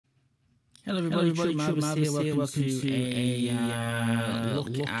Hello everybody, Travis here. Welcome to a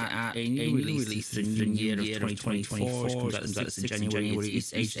look at a new release for the new year of 2024. It comes out the 6th of January.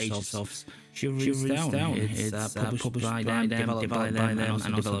 It's Age of Self's Shivering Stone. It's published by them, developed by them,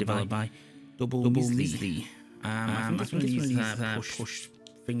 and also developed by Double Weasley. I think this one of these push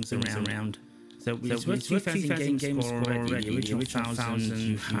things around. So it's worth 2,000 game score already. The original 1,000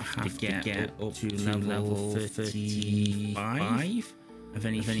 you have to get up to level 35. And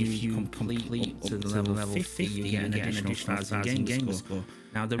then if you complete up to the level 50, you get an additional 1,000 game score.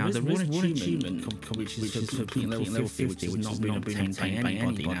 Now there is one achievement which is for completing level 50, which has not been obtained by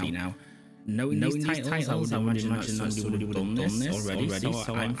anybody now. Knowing these titles, I would imagine that somebody would have done this already,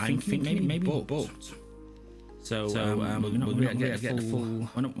 so I'm thinking maybe but. So we're not going to get the full.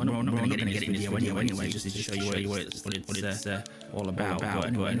 We're not going to get in this video anyway, just to show you what it's all about. But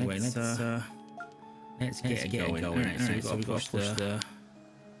anyway, let's get it going. Alright, so we've got to push the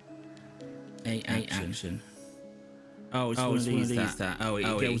A action. Oh, it's one of these that. Oh,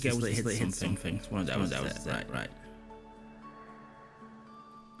 it goes to hit something. It's one of those. Right.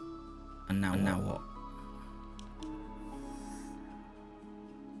 And now what?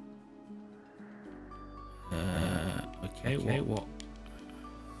 Okay, what?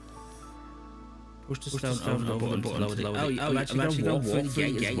 Push the stone over the button to lower it. Oh, actually go walk through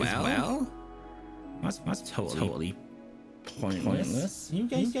the gate as well? That's totally pointless. You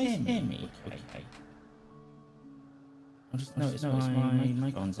guys hear me? Okay. I just noticed my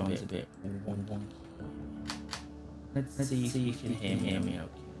microphone's a bit wonky. Let's see if you can hear me okay.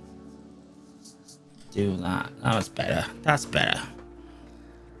 Do that. That's better. That's better.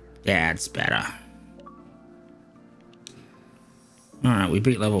 That's better. Alright, we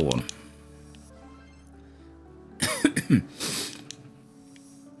beat level 1.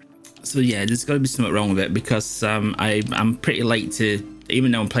 So yeah, there's got to be something wrong with it because I'm pretty late to,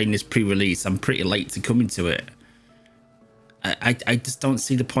 even though I'm playing this pre-release, I'm pretty late to come into it. I just don't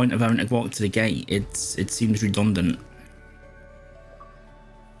see the point of having to walk to the gate. It seems redundant.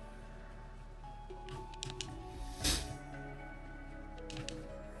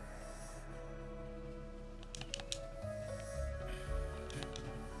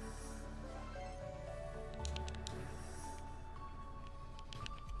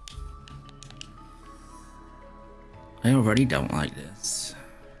 I already don't like this.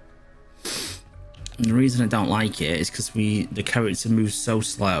 And the reason I don't like it is because the character moves so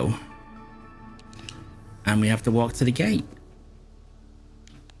slow. And we have to walk to the gate.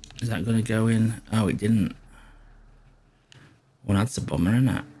 Is that going to go in? Oh, it didn't. Well, that's a bummer, isn't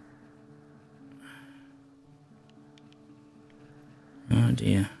it? Oh,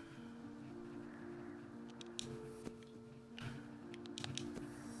 dear.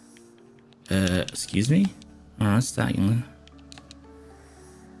 Excuse me? Oh, that's staggering.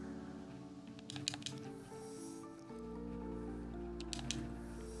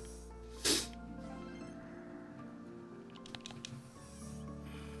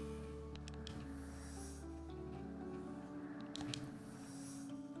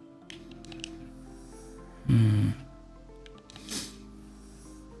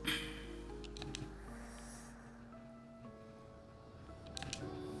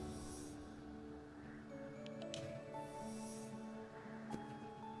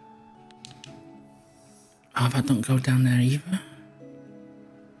 Oh, if I don't go down there either?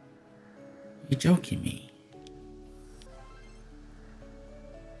 You're joking me.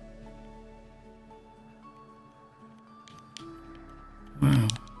 Wow,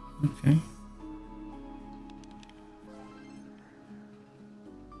 okay.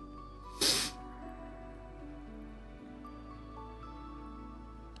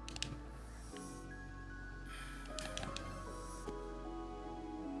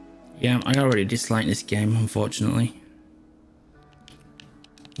 Yeah, I already dislike this game, unfortunately.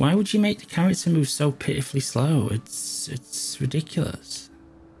 Why would you make the character move so pitifully slow? It's ridiculous.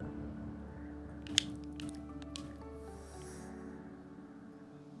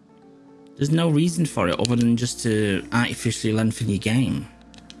 There's no reason for it other than just to artificially lengthen your game.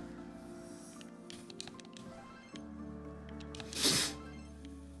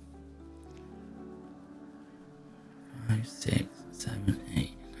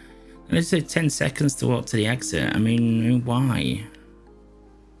 Let's say 10 seconds to walk to the exit. I mean, why?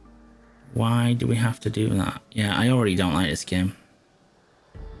 Why do we have to do that? Yeah, I already don't like this game.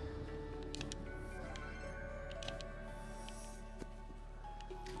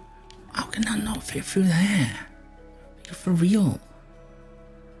 How can that not fit through there? You're for real.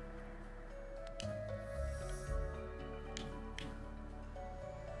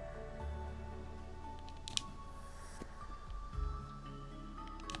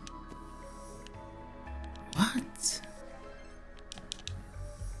 What?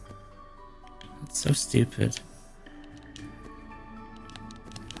 That's so stupid.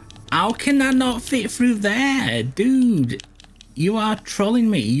 How can that not fit through there? Dude, you are trolling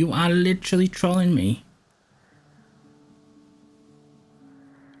me. You are literally trolling me.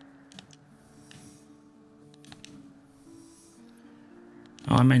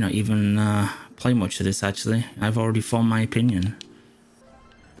 Oh, I may not even play much of this, actually. I've already formed my opinion.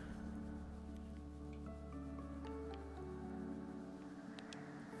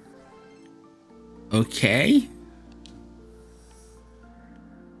 Okay.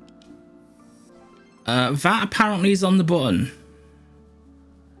 That apparently is on the button.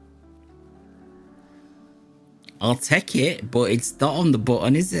 I'll take it, but it's not on the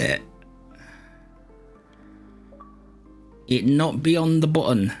button, is it? It not be on the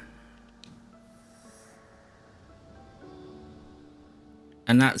button.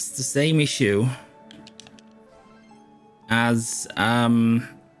 And that's the same issue as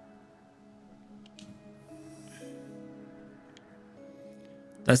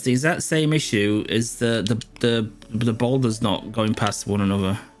that's the exact same issue as the boulders not going past one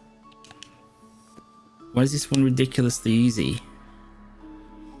another. Why is this one ridiculously easy?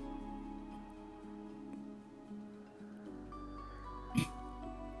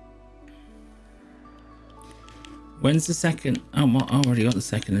 When's the second? Oh, I already got the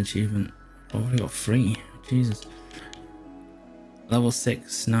second achievement. I already got 3. Jesus. Level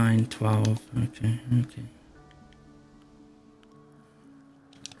 6, 9, 12. Okay, okay.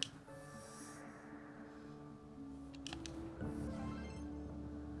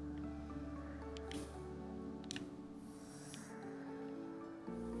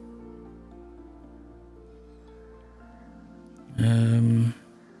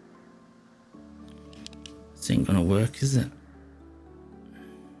 This ain't gonna work, is it?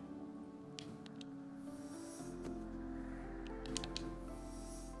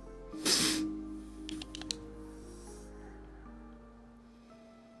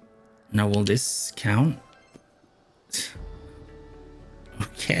 Now will this count?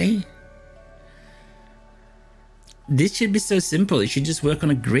 Okay. This should be so simple. It should just work on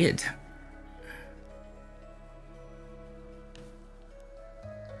a grid.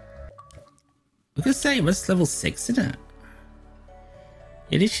 I could say it's level 6, isn't it?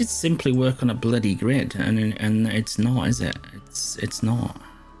 It should simply work on a bloody grid, and it's not, is it? It's not.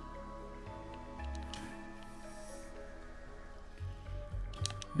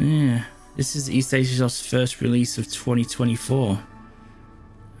 Yeah, this is East Asia's first release of 2024.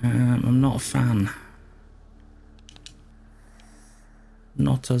 I'm not a fan.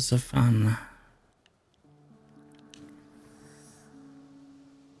 Not as a fan.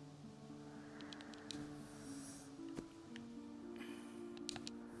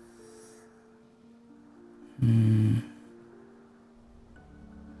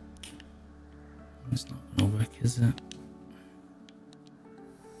 It's not gonna work, is it?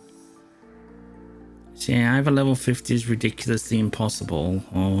 See, either level 50 is ridiculously impossible,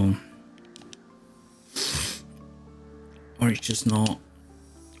 or it's just not,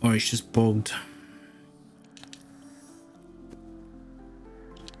 or it's just bugged.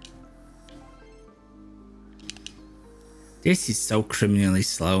 This is so criminally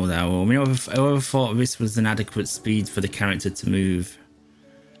slow, though. I mean, whoever thought this was an adequate speed for the character to move.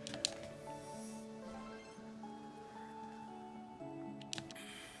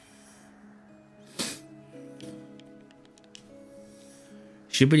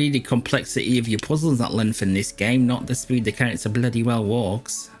 Should be the complexity of your puzzles that lengthen this game, not the speed the character bloody well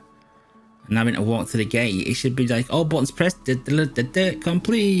walks. And having to walk to the gate, it should be like, oh, buttons pressed,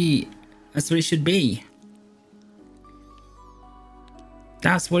 complete. That's what it should be.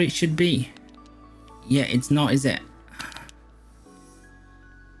 That's what it should be. Yeah, it's not, is it?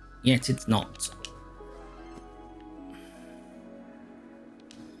 Yet it's not.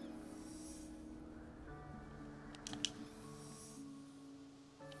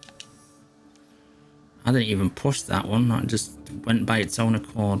 I didn't even push that one, that just went by its own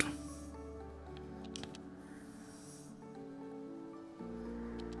accord.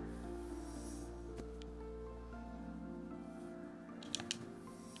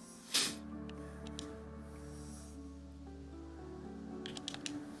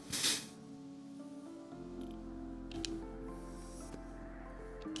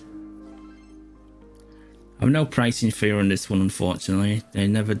 I've no pricing fear on this one, unfortunately. They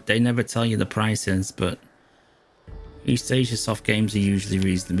never tell you the prices, but East Asia soft games are usually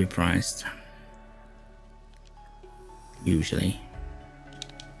reasonably priced. Usually.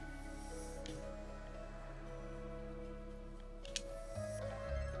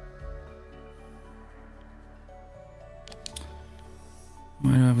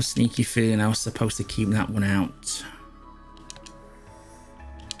 I have a sneaky feeling I was supposed to keep that one out.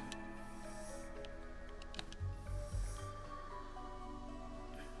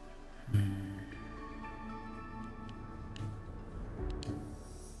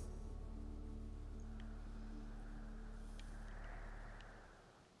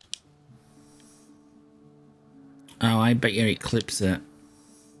 Oh, I bet you it clips it.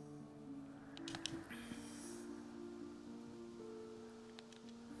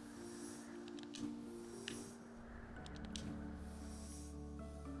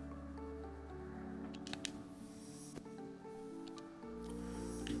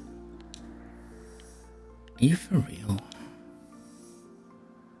 Are you for real?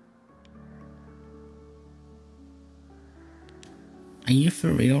 Are you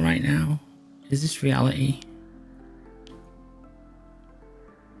for real right now? Is this reality?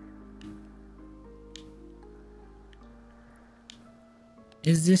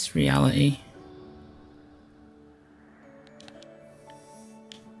 Is this reality?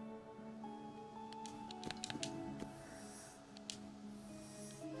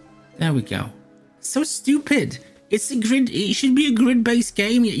 There we go. So stupid. It's a grid. It should be a grid-based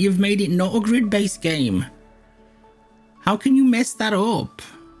game. You've made it not a grid-based game. How can you mess that up?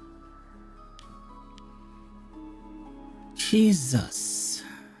 Jesus.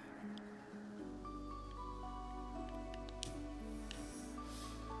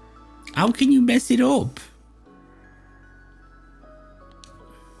 How can you mess it up?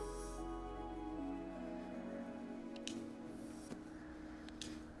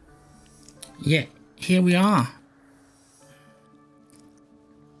 Yeah, here we are.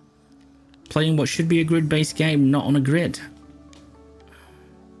 Playing what should be a grid-based game, not on a grid.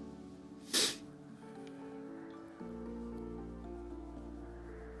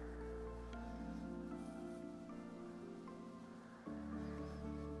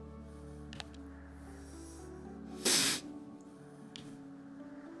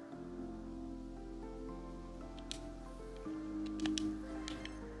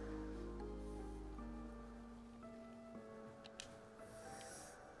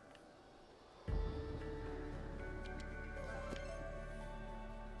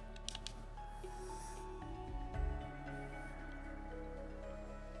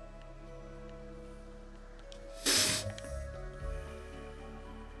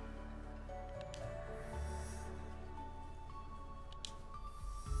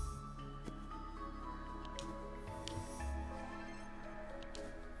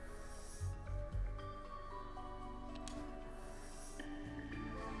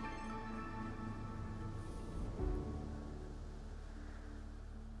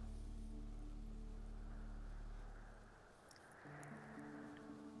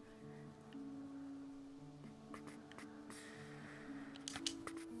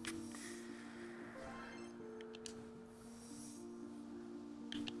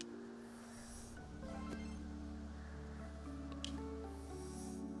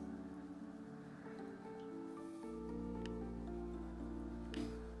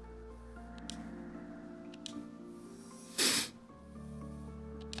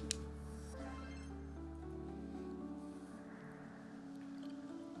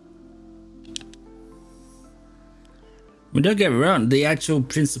 Well, don't get me wrong, the actual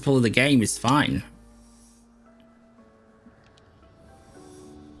principle of the game is fine.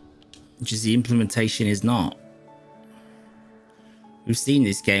 Just the implementation is not. We've seen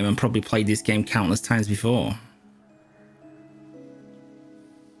this game and probably played this game countless times before.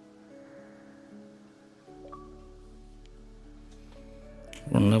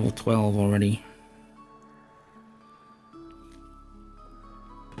 We're on level 12 already.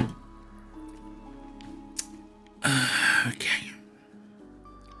 Okay.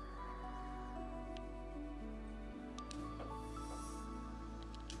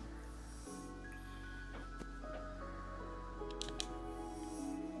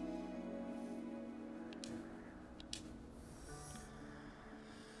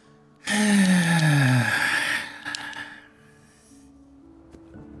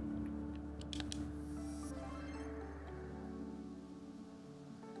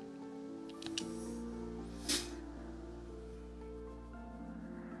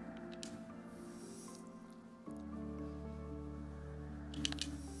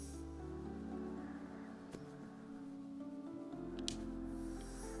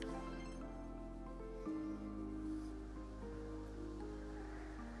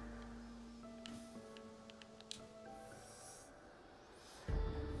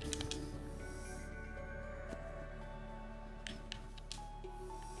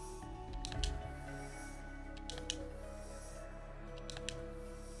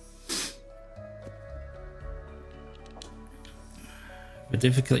 The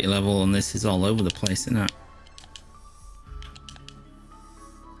difficulty level on this is all over the place, isn't it?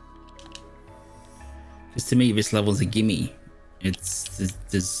 Because to me, this level's a gimme.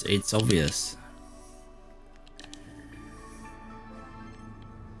 It's obvious.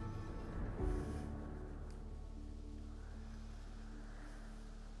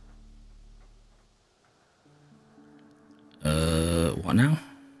 What now?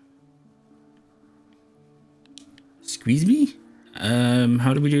 Squeeze me?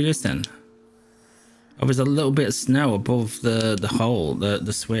 How do we do this then? Oh, there's a little bit of snow above the hole,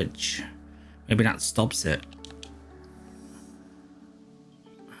 the switch. Maybe that stops it.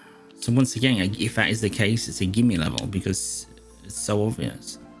 So once again, if that is the case, it's a gimme level because it's so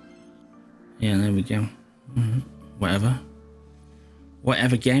obvious. Yeah, there we go. Whatever.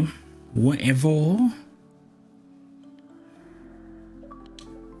 Whatever game. Whatever.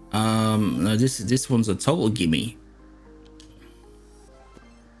 No, this one's a total gimme.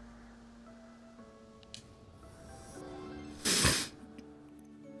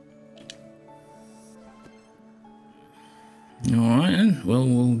 All right, then.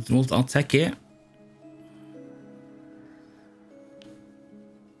 Well, I'll take it.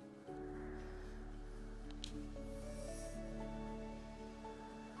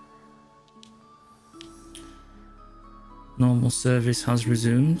 Normal service has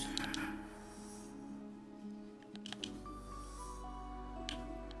resumed.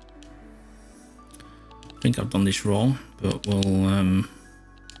 I think I've done this wrong, but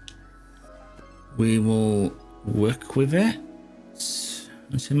we will work with it.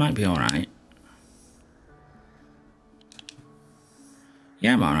 It might be all right.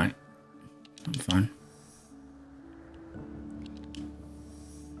 Yeah, I'm all right. I'm fine.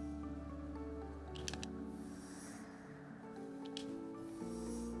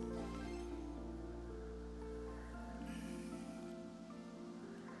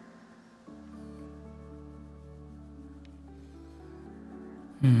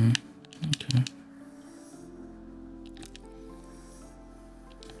 Okay.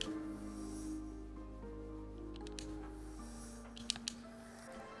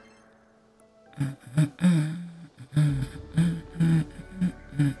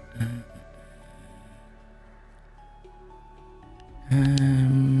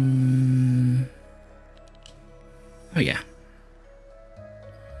 Oh yeah.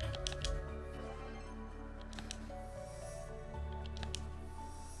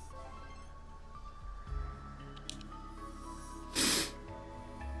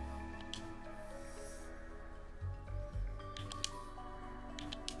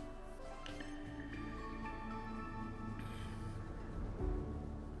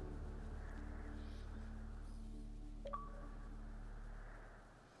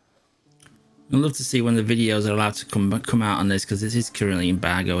 I'd love to see when the videos are allowed to come out on this, because this is currently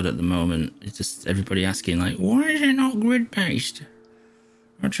embargoed at the moment. It's just everybody asking, like, why is it not grid based?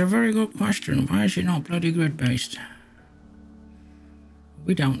 That's a very good question. Why is it not bloody grid based?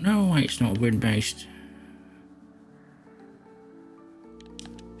 We don't know why it's not grid based.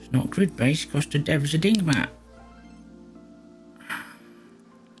 It's not grid based because the dev's a dingbat.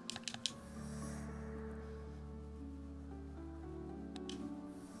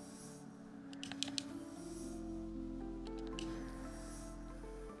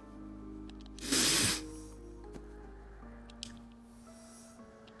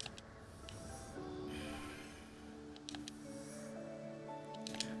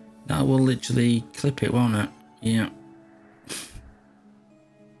 That will literally clip it, won't it? Yeah.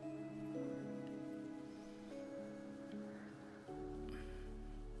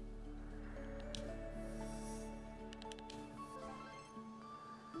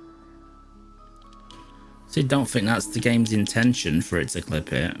 See, don't think that's the game's intention for it to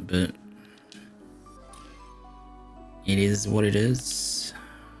clip it, but it is what it is.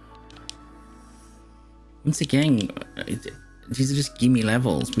 Once again, these are just gimme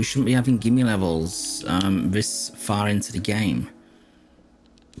levels. We shouldn't be having gimme levels this far into the game.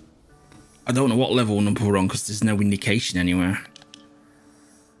 I don't know what level number we're on because there's no indication anywhere.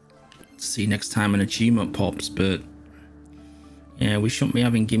 See next time an achievement pops, but yeah, we shouldn't be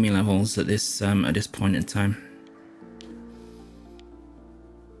having gimme levels at this point in time.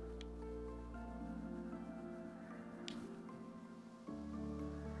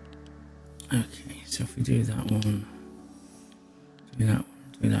 Okay, so if we do that one, do that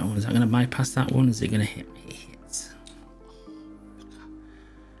one. Is that going to bypass that one? Is it going to hit me? It hits.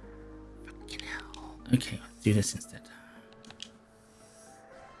 Fucking hell. Okay, let's do this instead.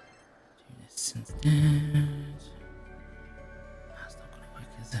 That's not going to work,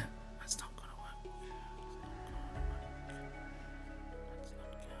 is it? That's not going to work.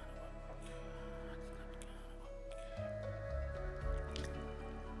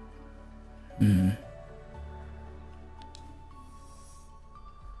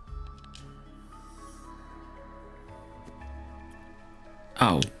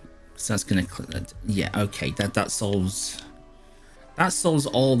 Oh, so that's gonna click that. Yeah, okay, that solves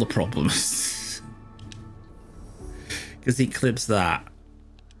all the problems. Because it clips that.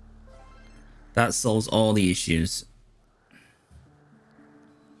 That solves all the issues.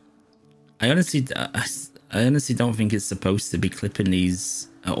 I honestly don't think it's supposed to be clipping these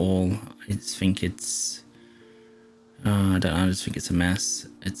at all. I just think it's I don't know, I just think it's a mess.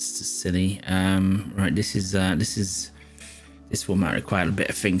 It's just silly. Right, this one might require a bit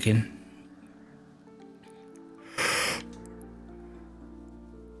of thinking.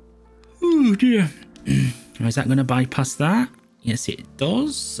 Oh dear. Is that going to bypass that? Yes, it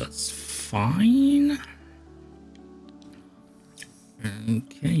does. That's fine.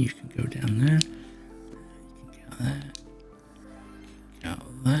 Okay, you can go down there. You can go there. Go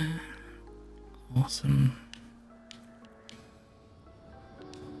there. Awesome.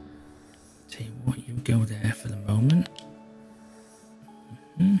 Tell you what, you go there for the moment.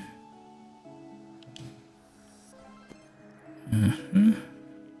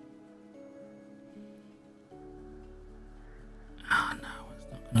 Oh no,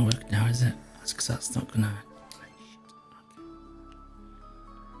 it's not gonna work now, is it? That's because that's not gonna.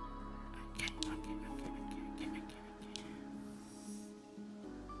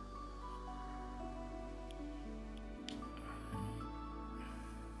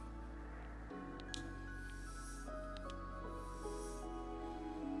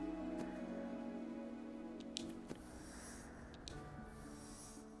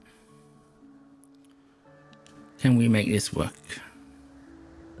 Can we make this work?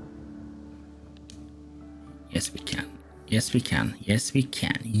 Yes, we can. Yes, we can. Yes, we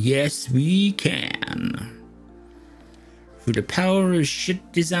can. Yes, we can. Through the power of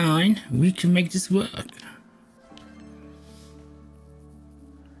shit design, we can make this work.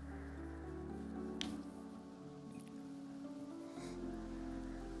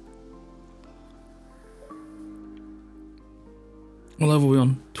 What level are we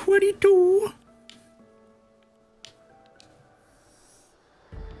on? 22.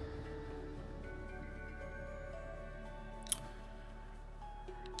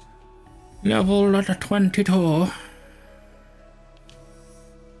 Level at 22.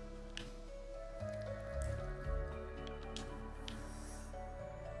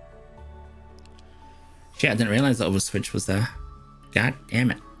 Shit, I didn't realize that overswitch was there. God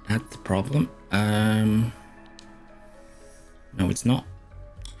damn it. That's the problem. No, it's not.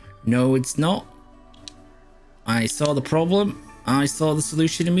 No, it's not. I saw the problem. I saw the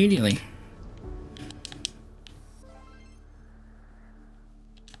solution immediately.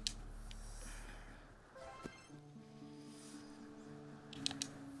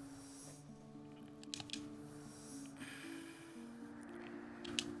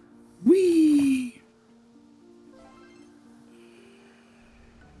 Whee!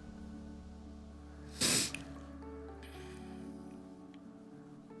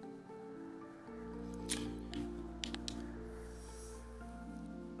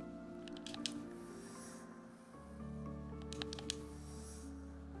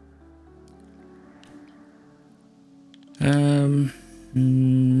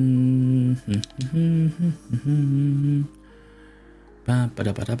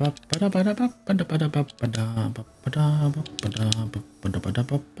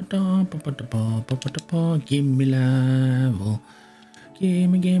 Give me level. Give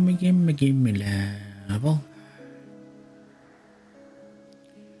me level.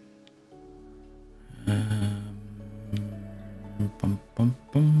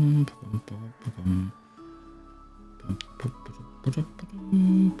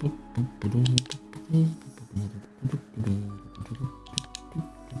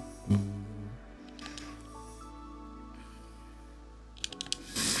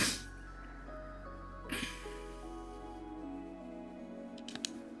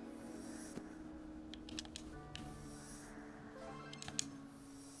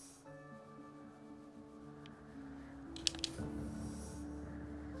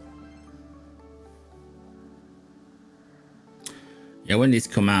 Yeah, when these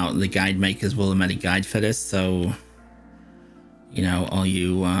come out, the guide makers will have made a guide for this, so you know, all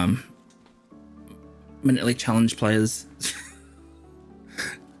you minutely challenge players.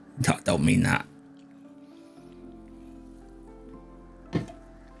 don't mean that.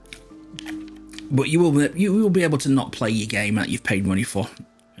 But you will be able to not play your game that you've paid money for,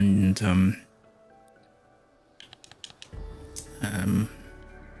 and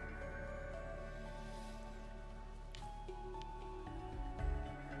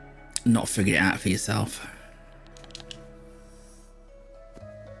not figured it out for yourself.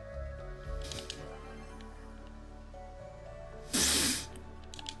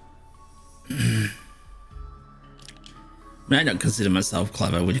 I mean, I don't consider myself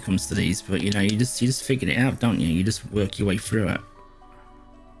clever when it comes to these, but you know, you just figured it out, don't you? You just work your way through it.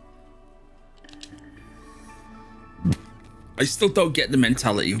 I still don't get the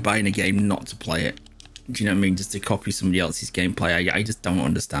mentality of buying a game not to play it. Do you know what I mean? Just to copy somebody else's gameplay. I just don't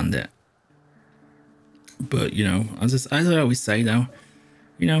understand it. But you know, as I always say though,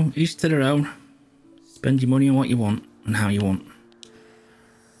 you know, each to their own. Spend your money on what you want and how you want.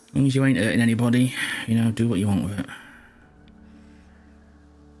 As long as you ain't hurting anybody, you know, do what you want with it.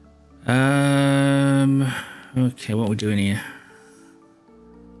 Okay, what are we doing here?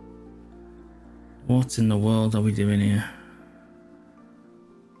 What in the world are we doing here?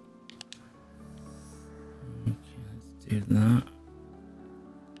 Okay, let's do that.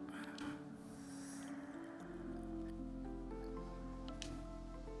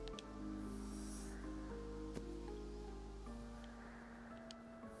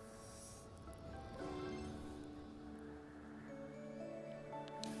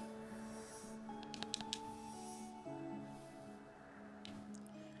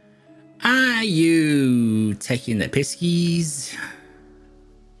 Are you taking the piskies?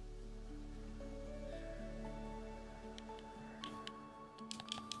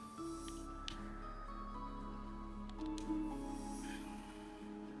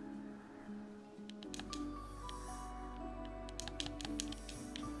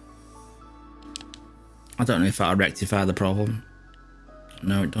 I don't know if that'll rectify the problem.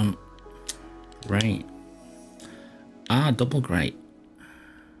 No, it don't. Great. Ah, double great.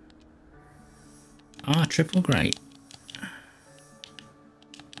 Ah, triple great.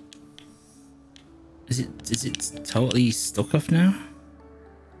 Is it totally stuck off now?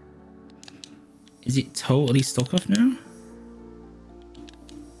 Is it totally stuck off now?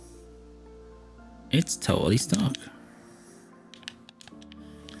 It's totally stuck.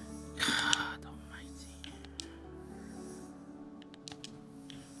 God almighty.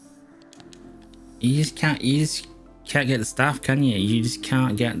 You just can't get the staff, can you? You just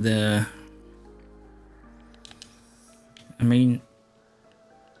can't get the... I mean,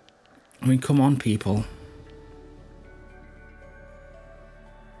 come on, people.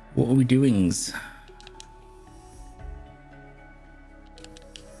 What are we doing?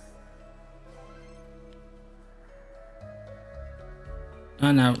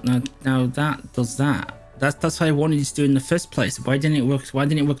 Oh, now that does that. That's what I wanted you to do in the first place. Why didn't it work? Why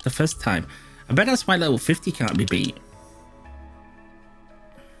didn't it work the first time? I bet that's why level 50 can't be beat.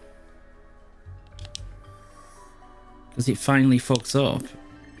 Because it finally fucks up.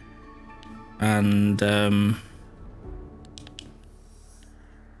 And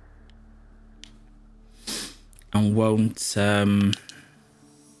won't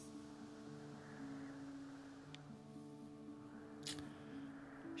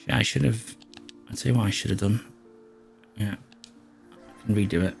I should have... I'll tell you what I should have done. Yeah, I can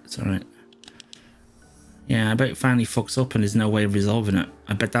redo it. It's alright. Yeah, I bet it finally fucks up and there's no way of resolving it.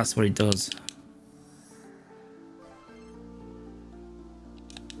 I bet that's what it does.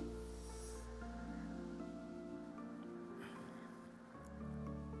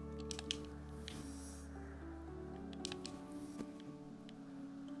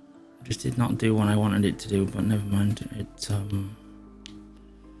 Just did not do what I wanted it to do, but never mind.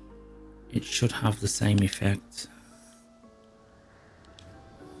 It should have the same effect.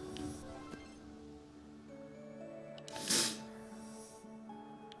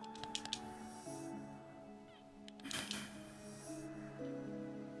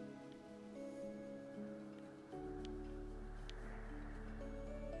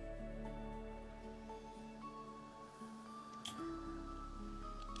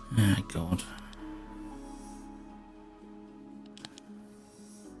 Oh God.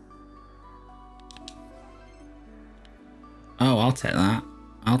 Oh, I'll take that.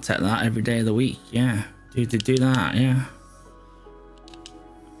 I'll take that every day of the week. Yeah, do that. Yeah.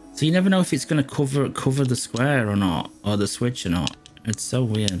 So you never know if it's gonna cover the square or not, or the switch or not. It's so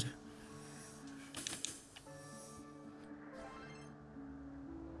weird.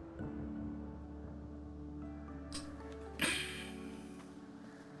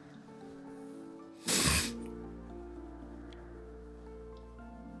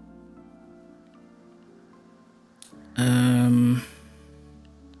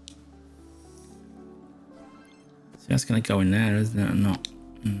 So that's gonna go in there, isn't it? Or not?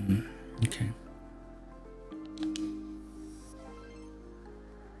 Okay.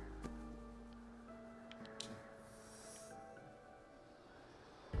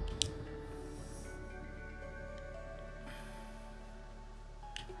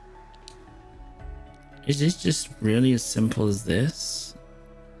 Is this just really as simple as this?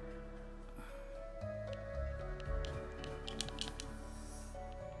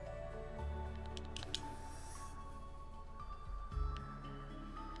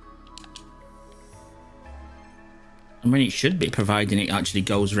 I mean, it should be, providing it actually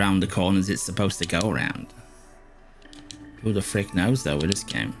goes around the corners it's supposed to go around. Who the frick knows, though, with this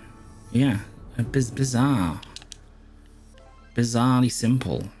game? Yeah, bizarre. Bizarrely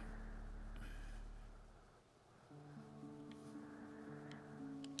simple.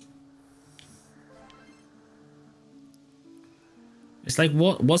 It's like,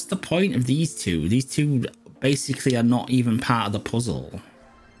 what's the point of these two? These two basically are not even part of the puzzle.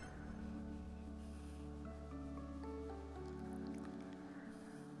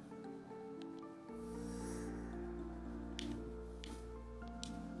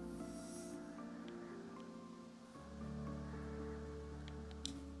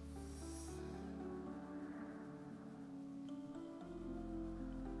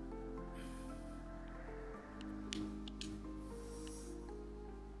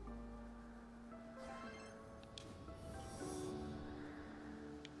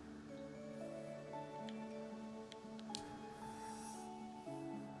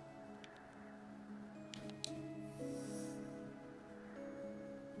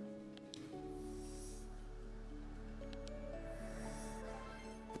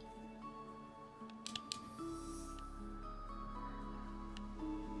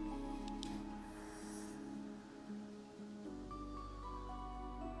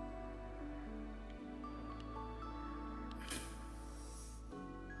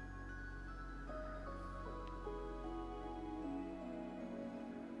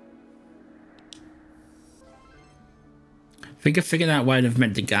 I think I figured out why they've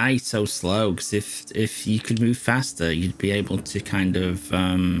made the guy so slow, because if you could move faster, you'd be able to kind of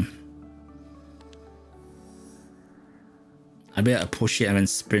I'd be able to push it and then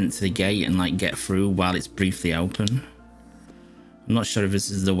sprint to the gate and like get through while it's briefly open. I'm not sure if this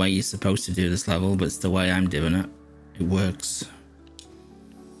is the way you're supposed to do this level, but it's the way I'm doing it. It works.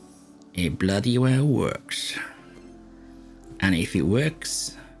 It bloody well works. And if it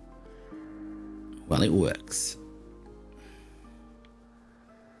works, well, it works.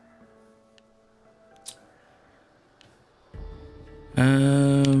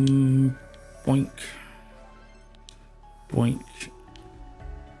 Boink. Boink.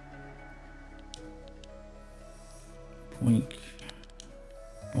 Boink.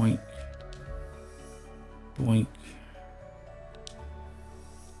 Boink. Boink.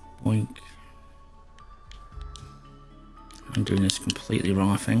 Boink. I'm doing this completely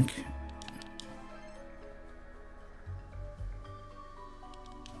wrong, I think.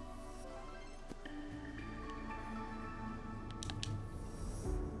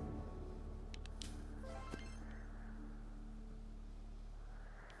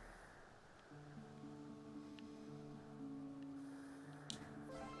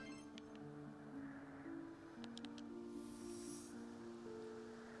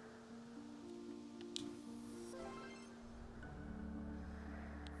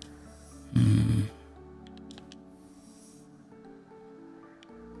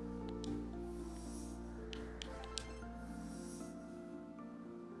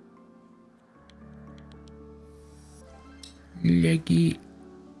 Leggy.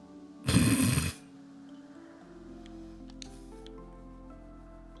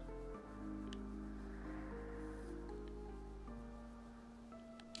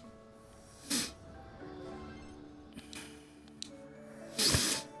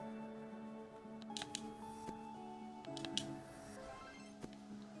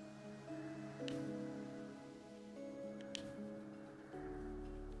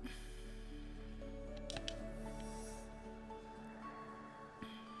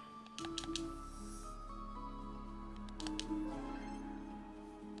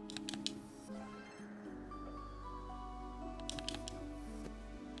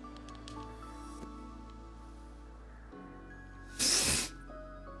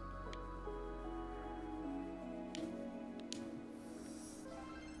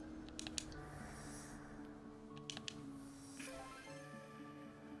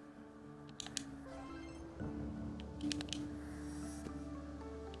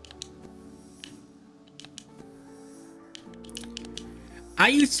 Are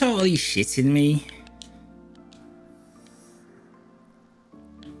you totally shitting me?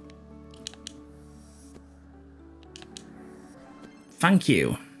 Thank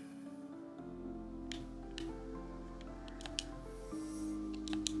you.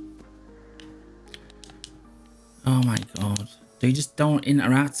 Oh my god. They just don't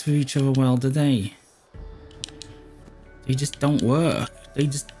interact with each other well, do they? They just don't work. They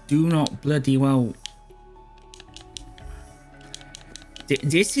just do not bloody well.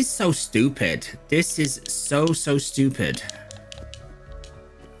 This is so stupid. This is so stupid.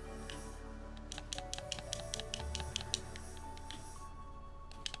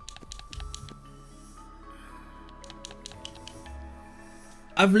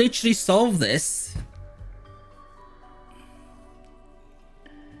 I've literally solved this.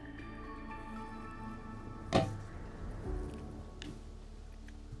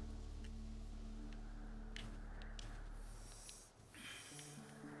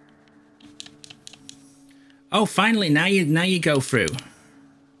 Oh, finally, now you go through.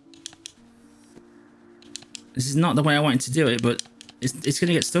 This is not the way I wanted to do it, but it's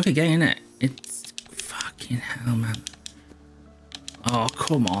gonna get stuck again, isn't it? It's fucking hell, man. Oh,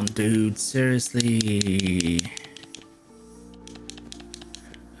 come on, dude. Seriously.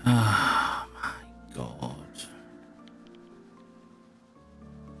 Oh my god.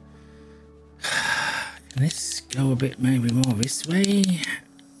 Can this go a bit maybe more this way?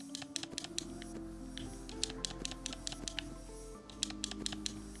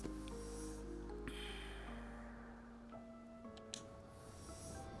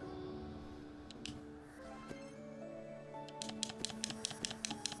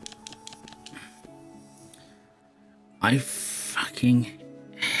 I fucking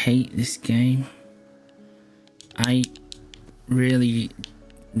hate this game. I really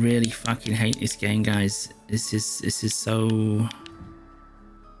fucking hate this game, guys. This is so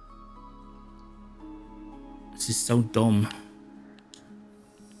dumb.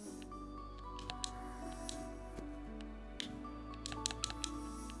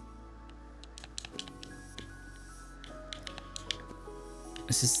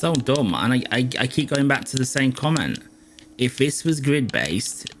 This is so dumb, and I keep going back to the same comment. If this was grid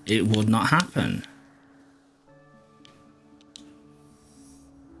based, it would not happen.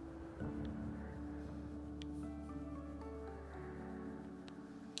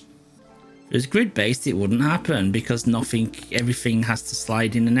 If it was grid based, it wouldn't happen because everything has to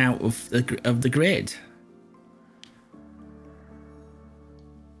slide in and out of the grid.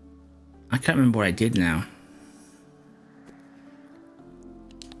 I can't remember what I did now.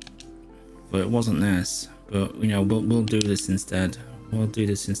 But it wasn't this. But you know, we'll do this instead. We'll do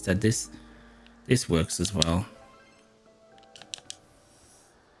this instead. This works as well.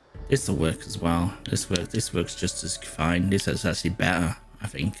 This will work as well. This works just as fine. This is actually better, I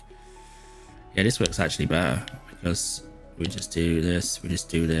think. Yeah, this works actually better because we just do this, we just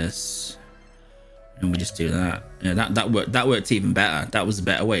do this, and we just do that. Yeah, that worked even better. That was a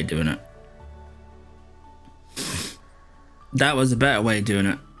better way of doing it. That was a better way of doing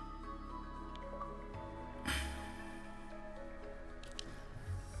it.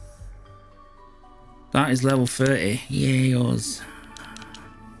 That is level 30. Yay, us.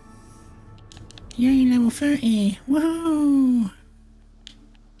 Yay, level 30. Whoa.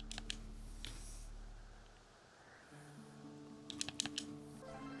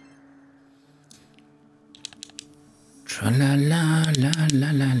 Tra la la la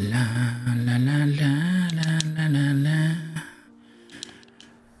la la la la la la la la la.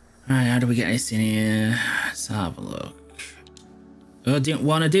 Alright, how do we get this in here? Let's have a look. Oh, I didn't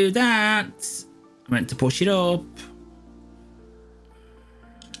want to do that. I meant to push it up.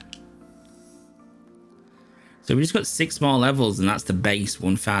 So we just got 6 more levels, and that's the base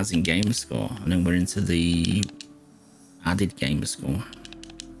 1000 gamer score, and then we're into the added gamer score.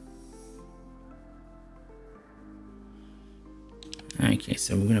 Okay,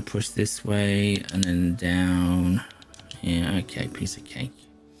 so we're gonna push this way and then down. Yeah, okay, piece of cake.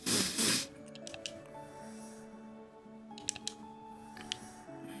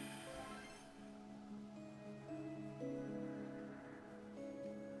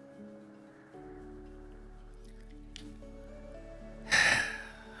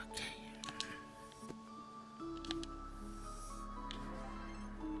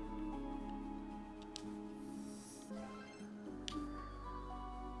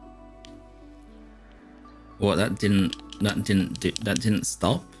 What, that didn't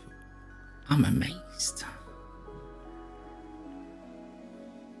stop? I'm amazed.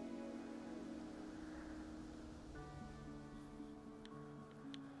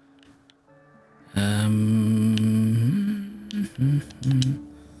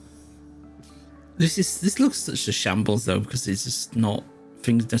 This looks such a shambles though, because it's just not,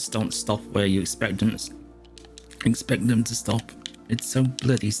 things just don't stop where you expect them to stop. It's so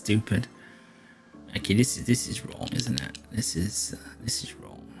bloody stupid. Okay, this is wrong, isn't it? This is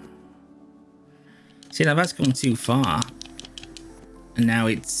wrong. See, now that's going too far. and now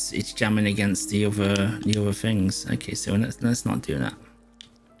it's jamming against the other things. Okay, so let's not do that.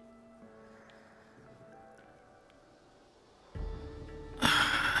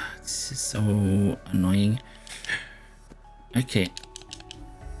 This is so annoying. Okay.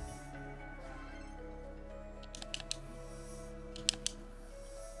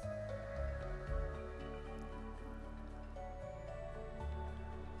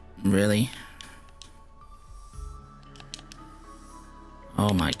 Really?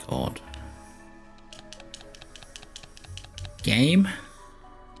 Oh my god. Game?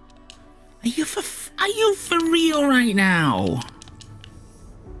 Are you for real right now?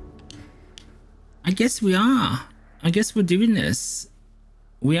 I guess we are. I guess we're doing this.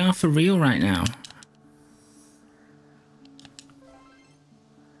 We are for real right now.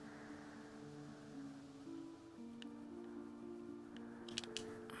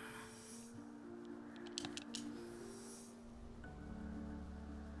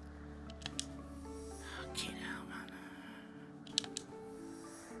 Okay now, man.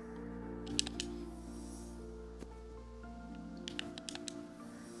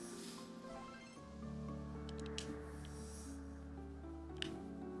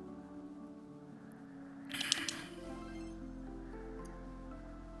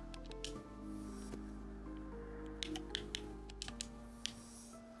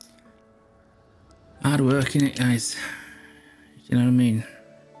 Hard work, innit, guys? You know what I mean?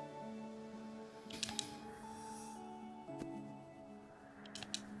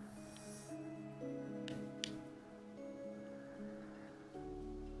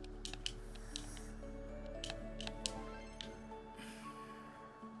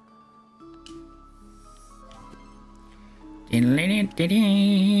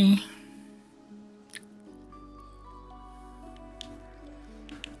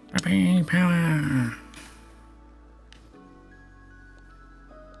 Power.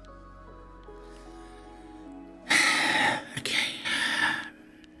 Okay.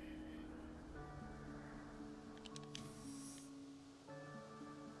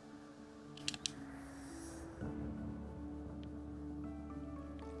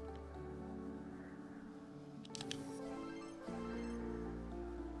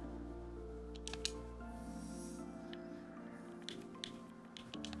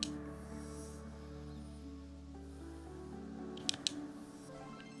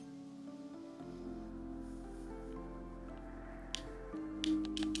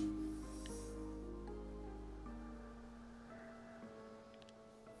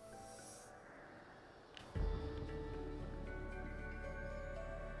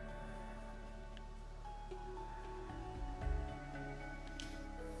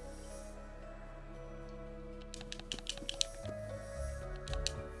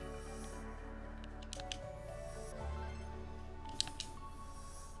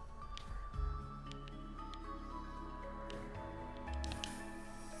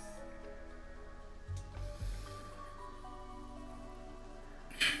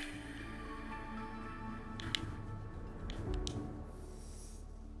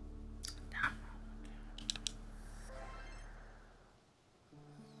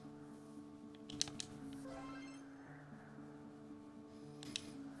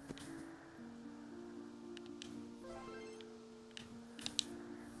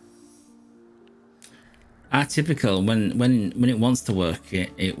 Atypical. When it wants to work,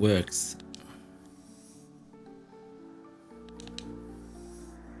 it works.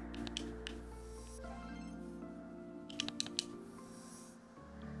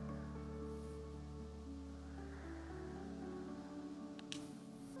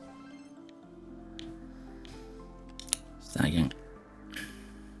 Start again.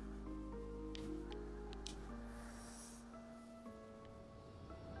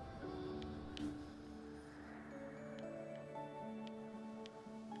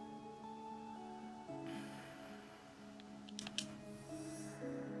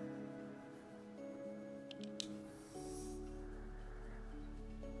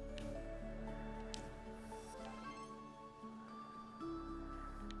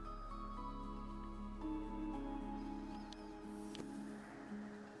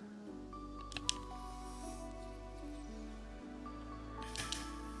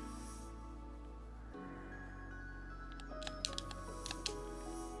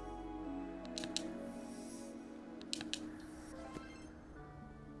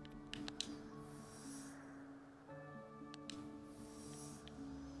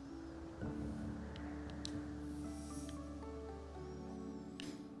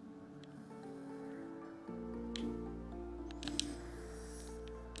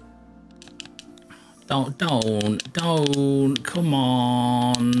 Don't. Come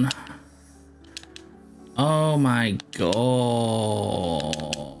on. Oh my god. All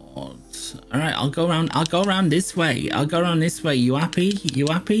right, I'll go around this way. You happy? You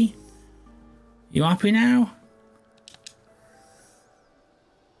happy? You happy now?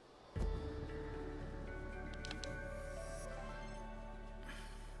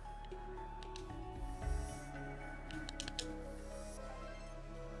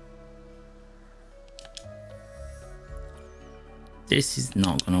 This is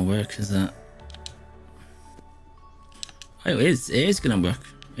not gonna work, is it? Oh, it is gonna work.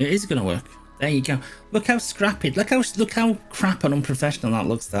 It is gonna work. There you go. Look how scrappy. Look how crap and unprofessional that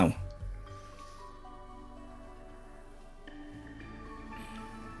looks, though.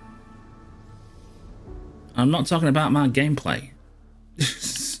 I'm not talking about my gameplay.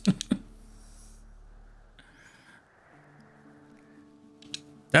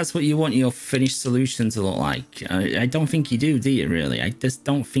 That's what you want your finished solution to look like. I don't think you do you, really? I just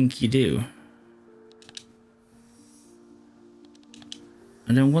don't think you do.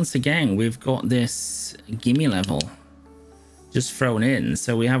 And then once again, we've got this gimme level just thrown in.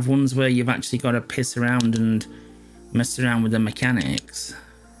 So we have ones where you've actually got to piss around and mess around with the mechanics.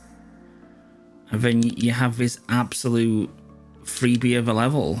 And then you have this absolute freebie of a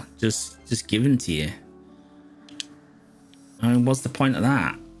level just given to you. I mean, what's the point of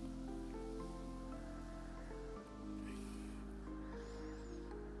that?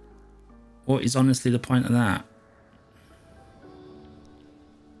 What is honestly the point of that?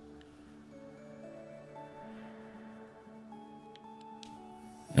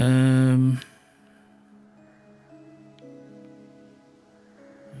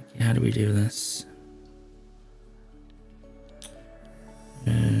 Okay, how do we do this?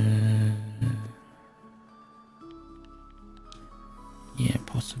 Yeah,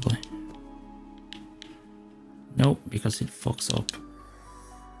 possibly. Nope, because it fucks up.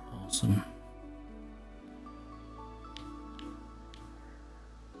 Awesome.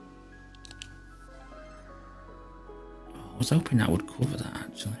 I was hoping that would cover that,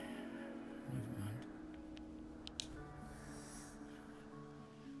 actually. Never mind.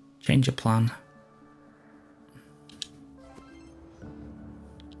 Change your plan.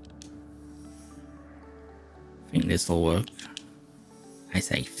 I think this will work. I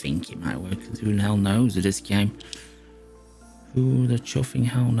say think it might work, because who the hell knows with this game? Who the chuffing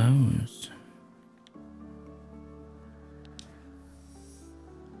hell knows?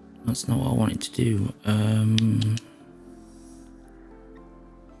 That's not what I wanted to do.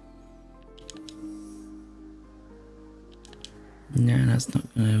 No,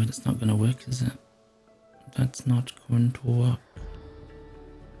 that's not gonna work, is it? That's not going to work.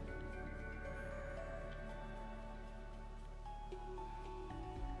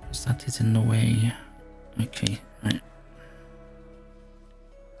 Because that is in the way. Okay, right.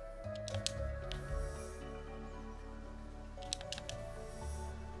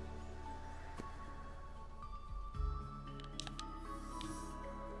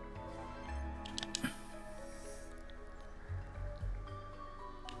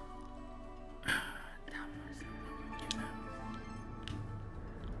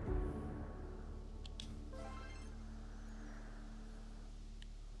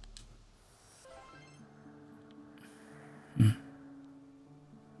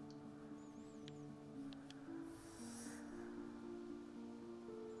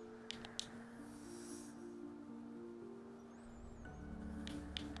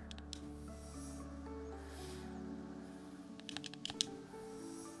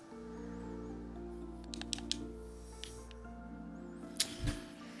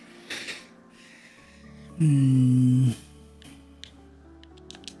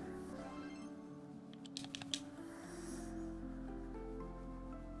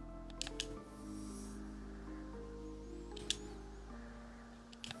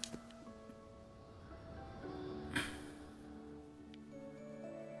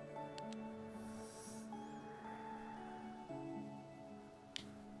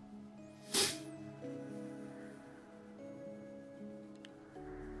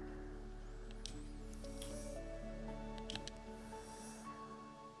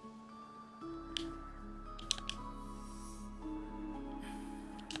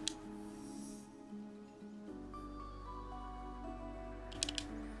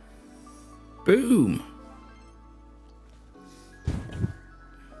 Boom.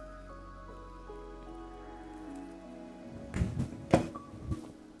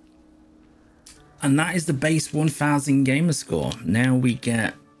 And that is the base 1000 gamer score. Now we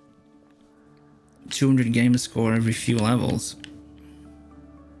get 200 gamer score every few levels.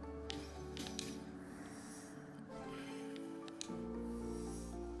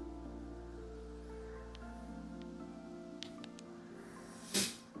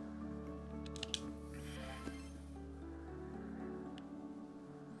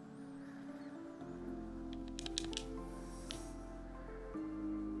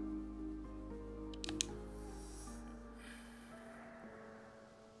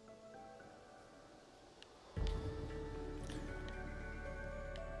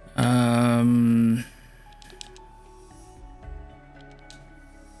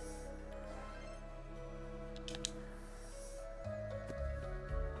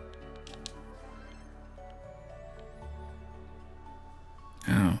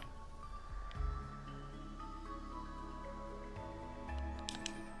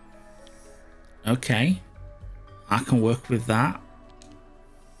 Okay. I can work with that.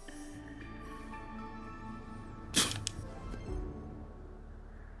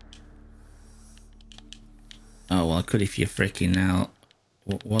 Oh, well, I could if you're freaking out.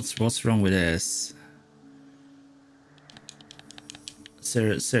 What's wrong with this?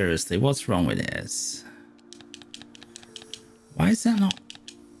 Seriously, what's wrong with this? Why is that not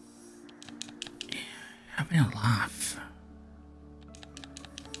having a laugh?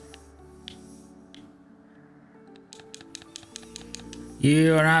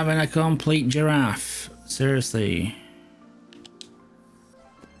 You are having a complete giraffe. Seriously.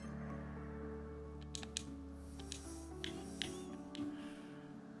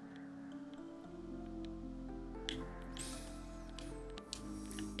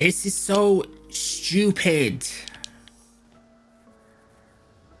 This is so stupid.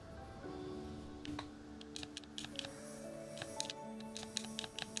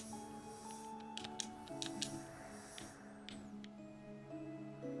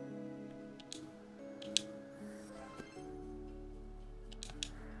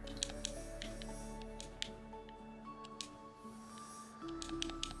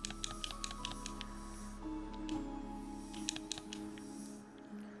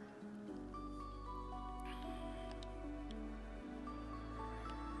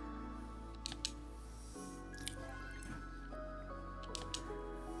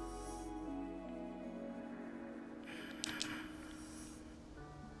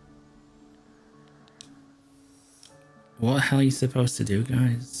 What the hell are you supposed to do,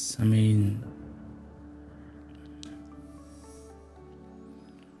 guys? I mean...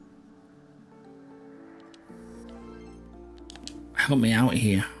 help me out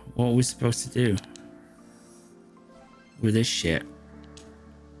here. What are we supposed to do with this shit?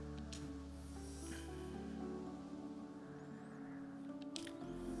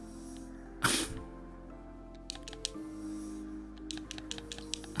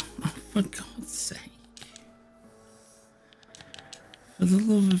 For God's sake. For the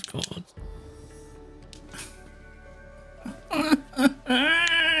love of God.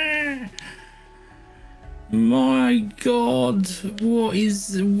 My God. What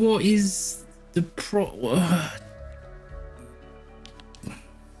is the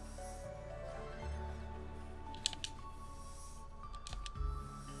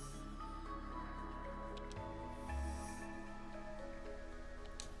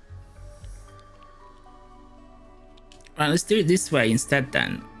Right, let's do it this way instead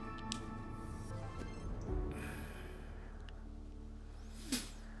then.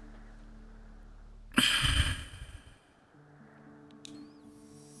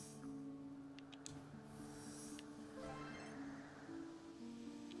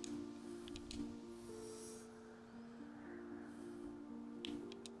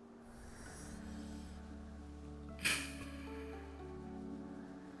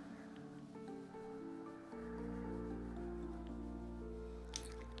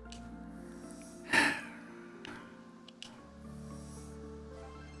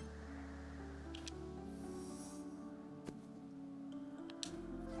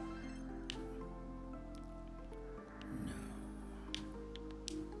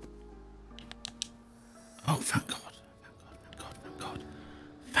 Oh, thank God. Thank God, thank God, thank God.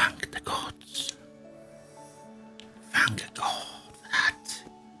 Thank the gods. Thank God for that.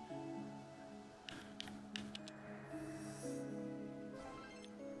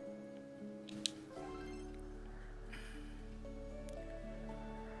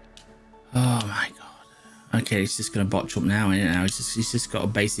 Oh my God. Okay, it's just gonna botch up now, isn't it? Now it's just got to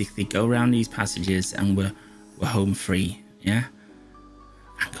basically go around these passages and we're home free. Yeah?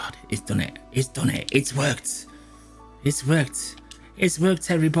 Thank God, it's done it. It's done it. It's worked. It's worked. It's worked,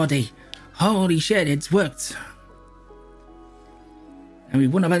 everybody. Holy shit, it's worked. And we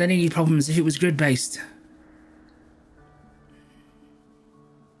wouldn't have had any problems if it was grid-based.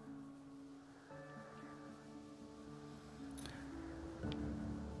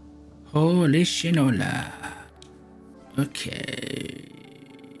 Holy shinola. Okay.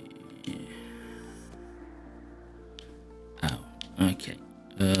 Oh, okay.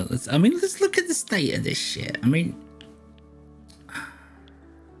 Let's look at the state of this shit. I mean,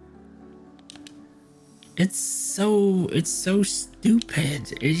 it's so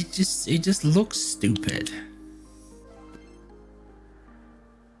stupid. It just looks stupid.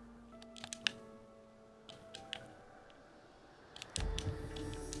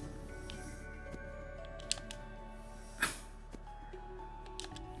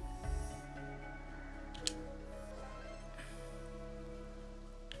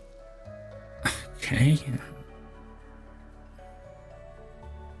 Okay.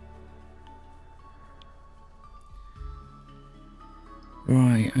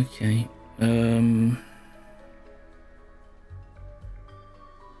 Right, okay.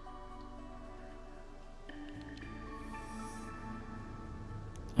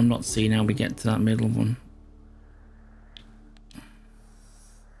 I'm not seeing how we get to that middle one.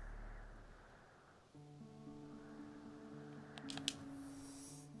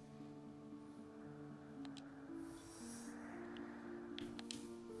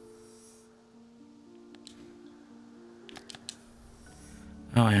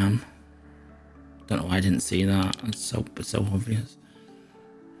 Oh, I am. Don't know why I didn't see that. It's so obvious.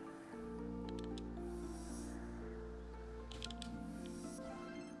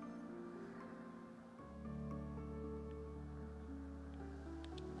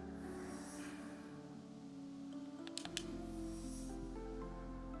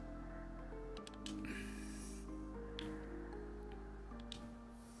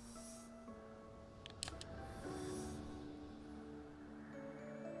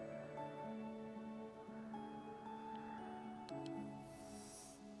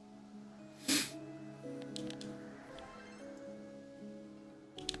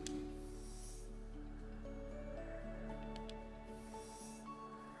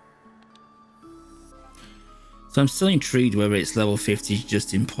 So I'm still intrigued whether it's level 50 is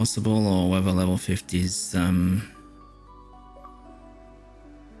just impossible or whether level 50 is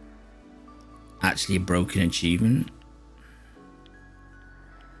actually a broken achievement.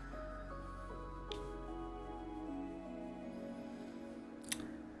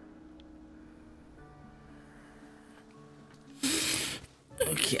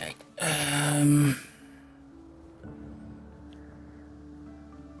 Okay.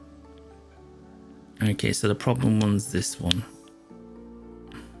 Okay, so the problem one's this one.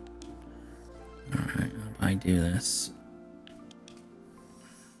 Alright, how do I do this?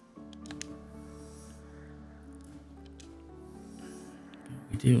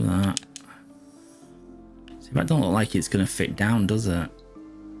 We do that. See, that don't look like it's going to fit down, does it?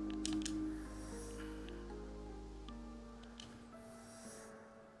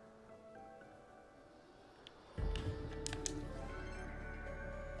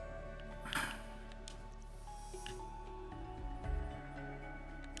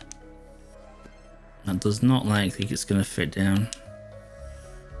 That does not like think it's going to fit down.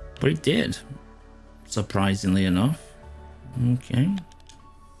 But it did. Surprisingly enough. Okay.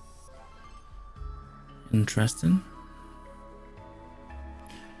 Interesting.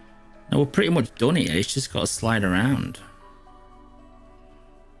 Now we're pretty much done here. It's just got to slide around.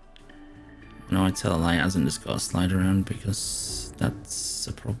 No, I tell a lie. It hasn't just got to slide around because that's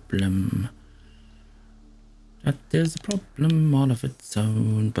a problem. That is a problem all of its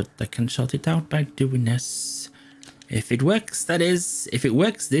own, but I can sort it out by doing this. If it works, that is. If it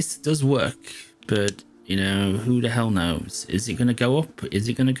works, this does work. But, you know, who the hell knows? Is it going to go up? Is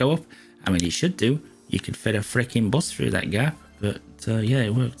it going to go up? I mean, it should do. You could fit a freaking bus through that gap. But, yeah,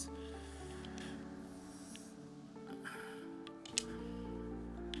 it worked.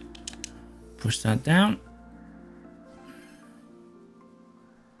 Push that down.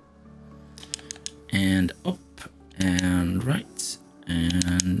 And up. And right.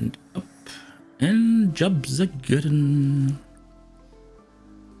 And up. And job's a good one.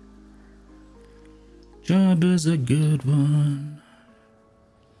 Job is a good one.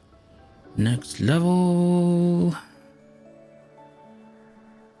 Next level.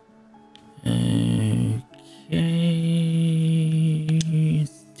 Okay.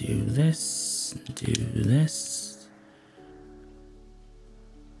 Let's do this. Do this.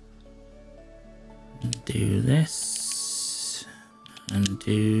 Do this. And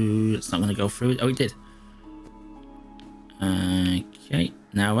do... It's not going to go through it. Oh, it did. Okay.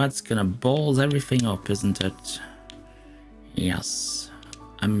 Now that's going to balls everything up, isn't it? Yes.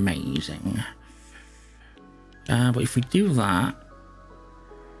 Amazing. But if we do that...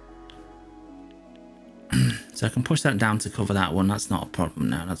 So I can push that down to cover that one. That's not a problem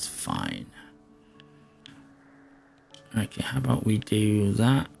now. That's fine. Okay, how about we do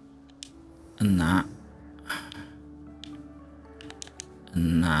that and that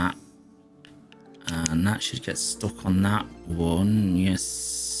and that, and that should get stuck on that one.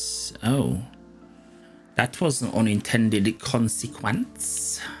 Yes. Oh, that was an unintended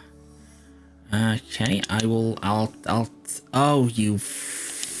consequence. Okay, I'll oh, you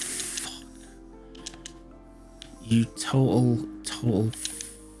total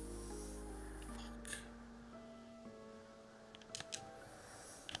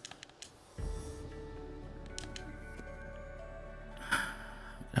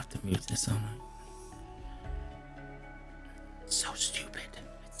I have to move this on. So stupid.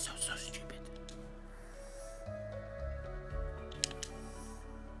 It's so stupid.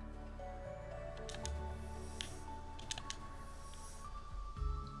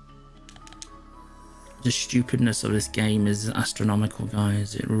 The stupidness of this game is astronomical,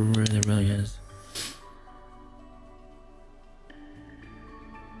 guys. It really, really is.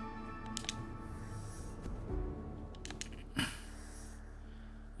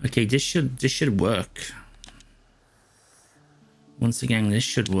 Okay, this should work. Once again, this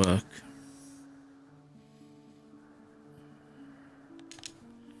should work.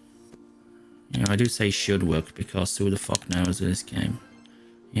 Yeah, I do say should work because who the fuck knows with this game?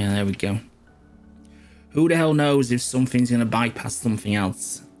 Yeah, there we go. Who the hell knows if something's gonna bypass something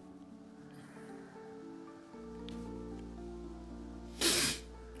else?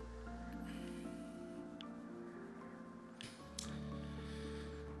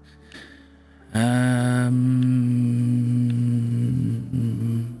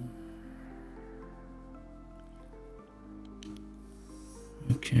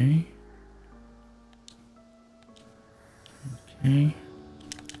 Okay. Okay.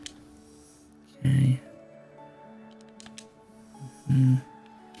 Okay.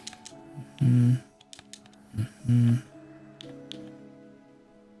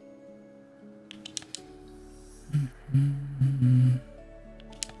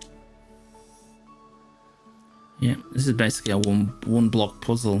 Yeah, this is basically a one block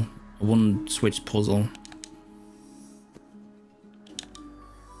puzzle, a one switch puzzle.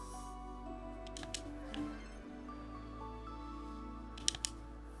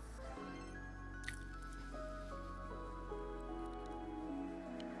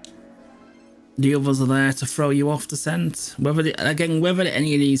 The others are there to throw you off the scent. Whether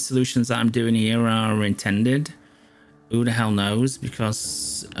any of these solutions that I'm doing here are intended, who the hell knows?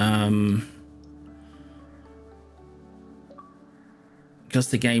 Because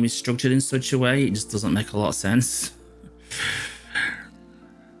the game is structured in such a way, it just doesn't make a lot of sense.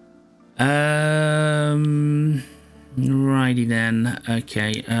 Righty then.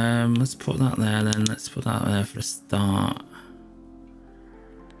 Okay. Let's put that there then. Let's put that there for a start.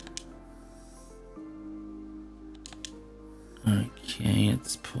 Okay,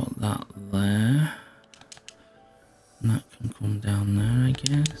 let's put that there. And that can come down there, I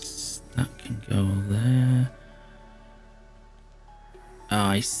guess. That can go there.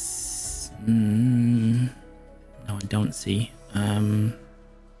 Oh, no, I don't see.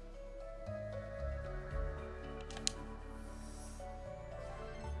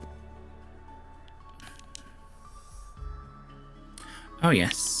 Oh,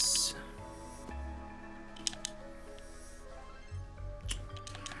 yes.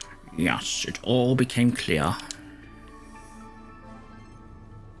 Yes, it all became clear.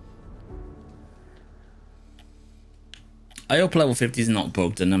 I hope level 50 is not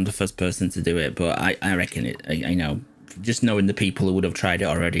bugged and I'm the first person to do it, but I reckon it. I know. Just knowing the people who would have tried it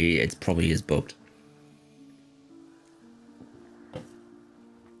already, it probably is bugged.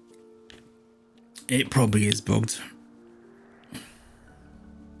 It probably is bugged.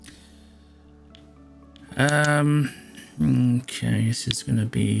 Okay, this is gonna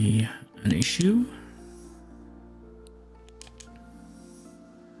be an issue.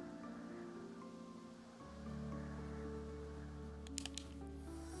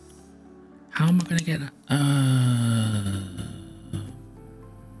 How am I gonna get that?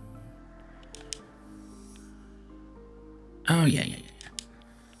 Oh yeah.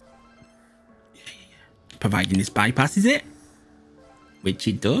 Providing this bypasses it, which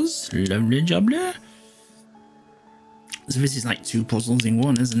it does. Lovely jubbly. So this is like two puzzles in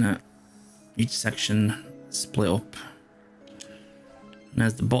one, isn't it? Each section split up. And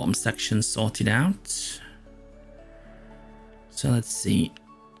there's the bottom section sorted out. So let's see.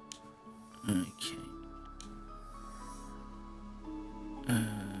 Okay.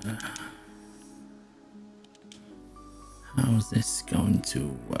 How's this going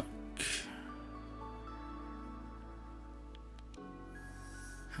to work?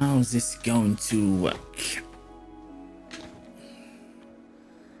 How's this going to work?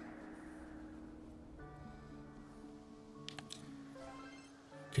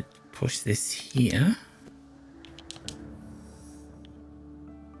 Could push this here.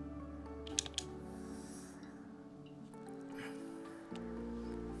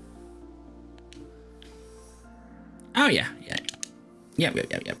 Oh yeah. Yep.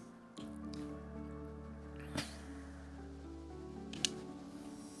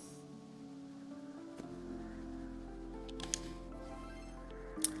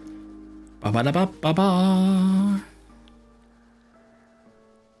 Ba-ba-da-ba-ba-ba.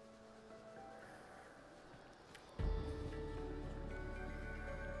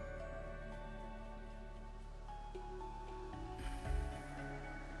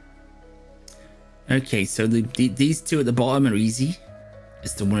 Okay, so these two at the bottom are easy.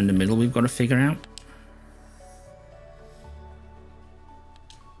 It's the one in the middle we've got to figure out.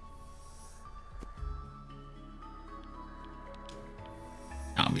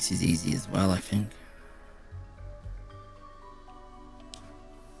 this is easy as well, I think.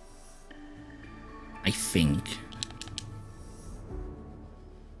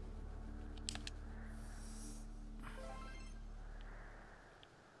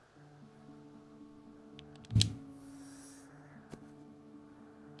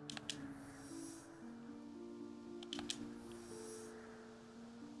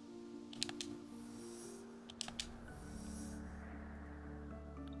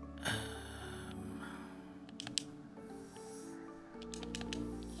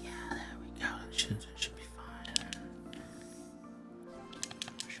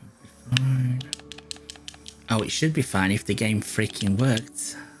 Oh, it should be fine if the game freaking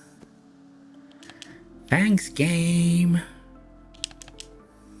worked. Thanks, game.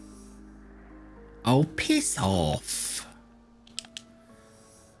 Oh, piss off.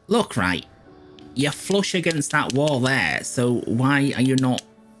 Look, right. You're flush against that wall there, so why are you not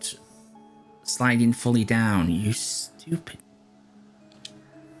sliding fully down? You stupid.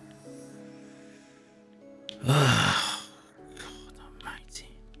 Oh, God almighty.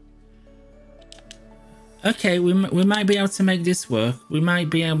 Okay, we might be able to make this work. We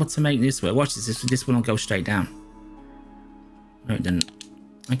might be able to make this work. Watch this. This one will go straight down. No, it didn't.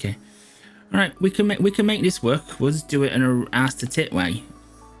 Okay. All right, we can make this work. We'll just do it in a ass to tit way.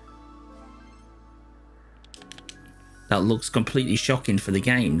 That looks completely shocking for the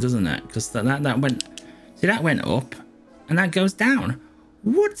game, doesn't it? Because that went, see, that went up, and that goes down.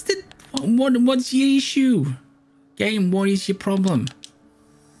 What's your issue, game? What is your problem?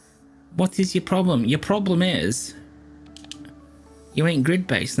 What is your problem? Your problem is you ain't grid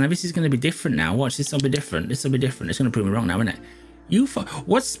based. Now this is going to be different. Now watch, this will be different. This will be different. It's going to prove me wrong now, isn't it?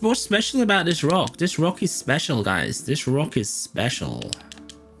 What's special about this rock? This rock is special, guys. This rock is special.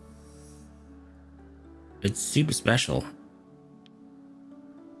 It's super special.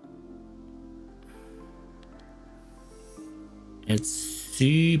 It's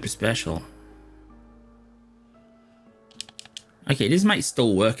super special. Okay, this might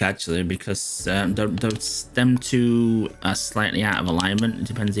still work actually because them two are slightly out of alignment. It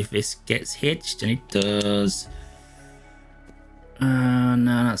depends if this gets hitched, and it does. No,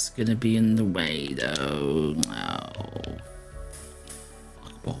 that's gonna be in the way though. Oh,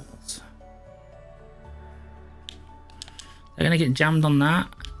 fuck balls. They're gonna get jammed on that.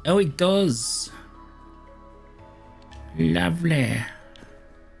 Oh, it does. Lovely.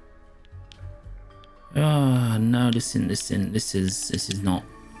 Oh no, this is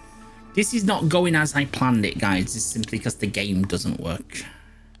not going as I planned it, guys. It's simply because the game doesn't work.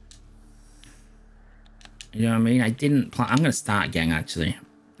 You know what I mean? I didn't plan. I'm gonna start again. Actually,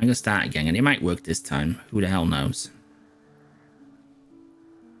 I'm gonna start again, and it might work this time. Who the hell knows?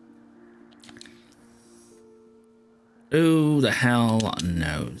 Who the hell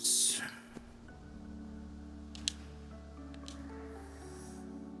knows?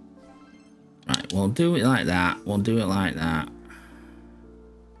 Right, we'll do it like that. We'll do it like that.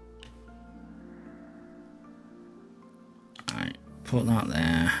 Right, put that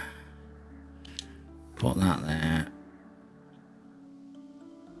there. Put that there.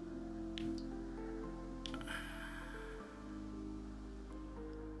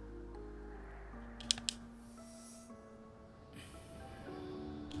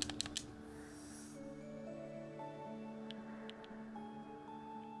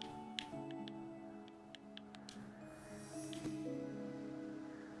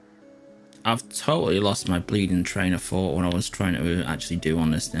 I've totally lost my bleeding train of thought what I was trying to actually do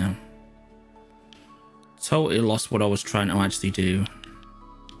on this now. Totally lost what I was trying to actually do.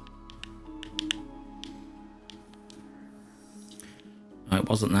 Oh, it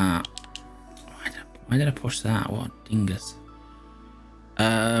wasn't that. Why did I push that? What a dingus.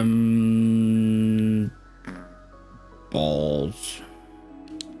 Balls.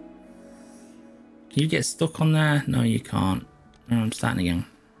 Can you get stuck on there? No, you can't. No, I'm starting again.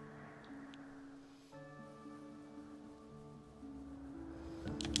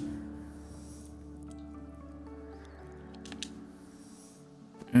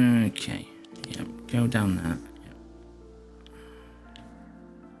 Okay, yep, go down that. Yep.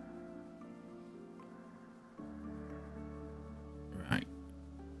 Right.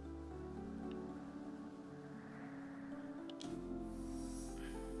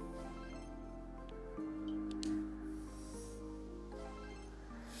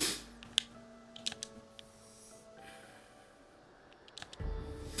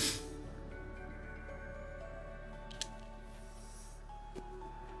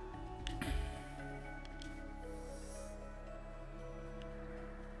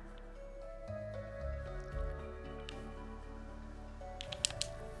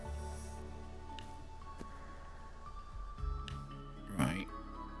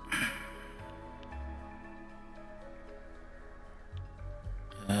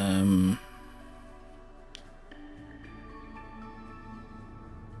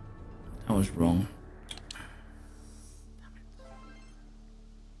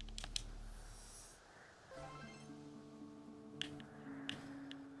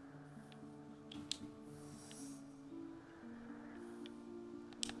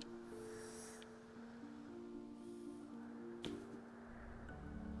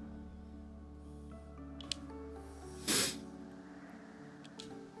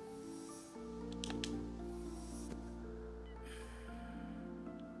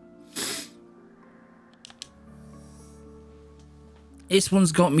 This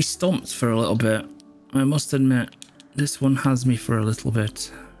one's got me stumped for a little bit. I must admit, this one has me for a little bit.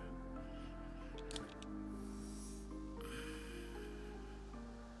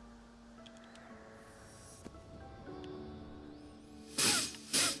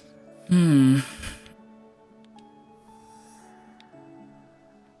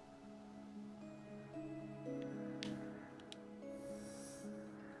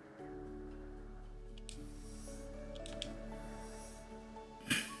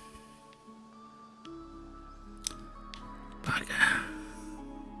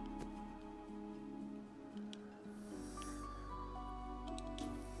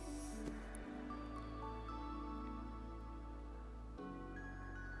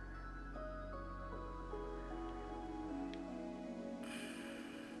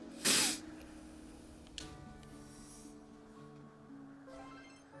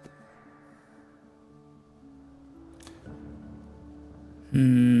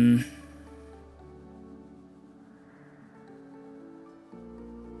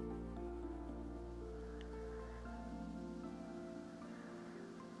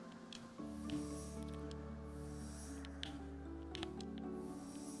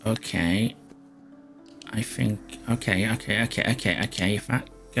 Okay. I think... Okay. If that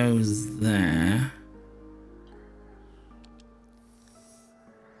goes there...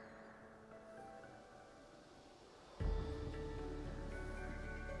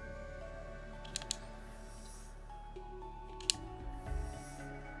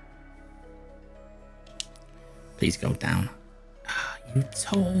 Please go down.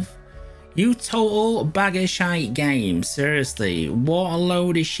 You total bag of shite game. Seriously, what a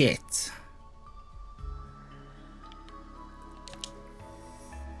load of shit.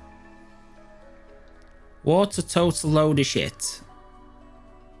 What a total load of shit.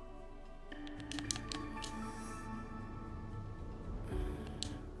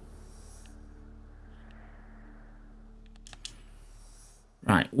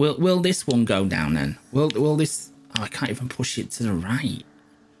 Right, will this one go down then? Will this... Oh, I can't even push it to the right.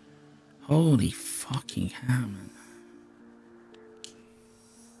 Holy fucking hell, man.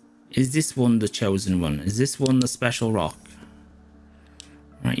 Is this one the chosen one? Is this one the special rock?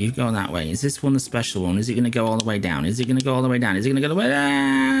 Right, you go that way. Is this one the special one? Is it going to go all the way down? Is it going to go all the way down? Is it going to go all the way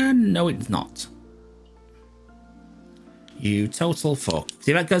down? No, it's not. You total fuck.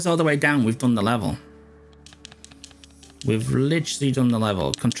 See, if that goes all the way down, we've done the level. We've literally done the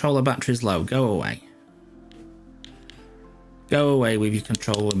level. Controller battery's low. Go away. Go away with your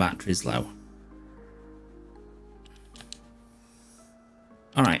controller battery's low.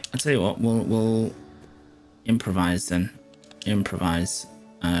 Alright, I'll tell you what. We'll improvise then. Improvise.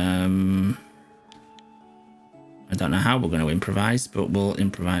 I don't know how we're going to improvise, but we'll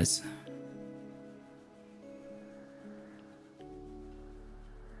improvise.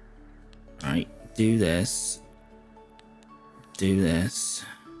 Right, do this. Do this.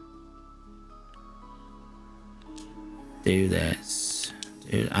 Do this.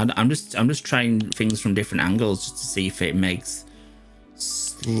 I'm just trying things from different angles just to see if it makes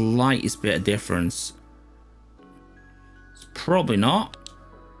slightest bit of difference. It's probably not.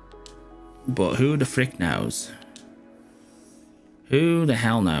 But who the frick knows? Who the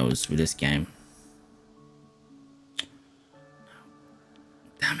hell knows with this game?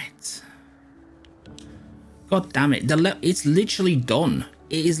 Damn it. God damn it. It's literally done.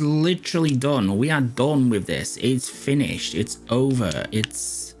 It is literally done. We are done with this. It's finished. It's over.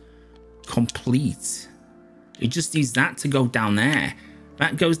 It's complete. It just needs that to go down there.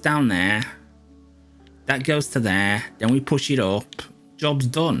 That goes down there. That goes to there. Then we push it up. Job's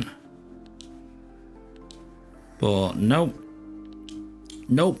done. But nope.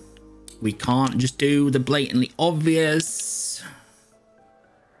 Nope. We can't just do the blatantly obvious.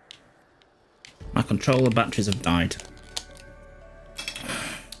 My controller batteries have died.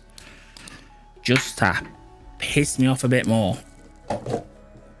 Just to piss me off a bit more.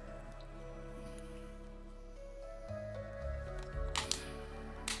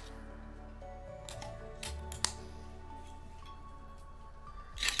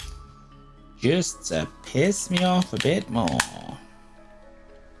 Just to piss me off a bit more.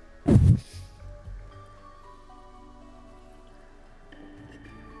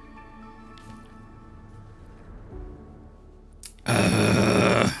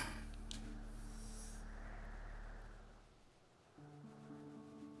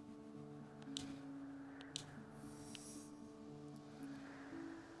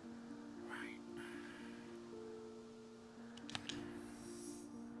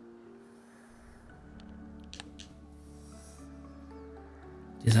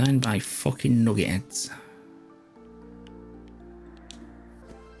 Designed by fucking Nuggetheads.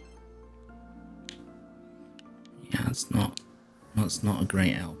 That's not a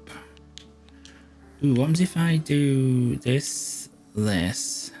great help. Ooh, what happens if I do this,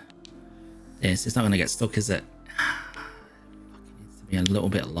 this? It's not going to get stuck, is it? It needs to be a little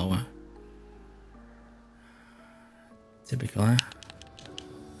bit lower. Typical, eh?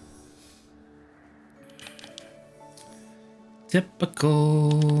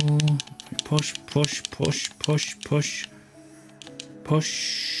 Typical. Push, push, push, push, push.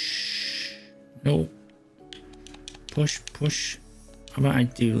 Push. No. Push, push. How about I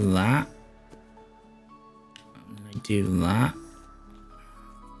do that? And I do that.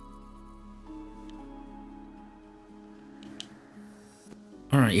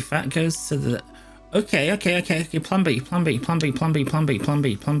 Alright, if that goes to the... Okay. Plan B. Plan B.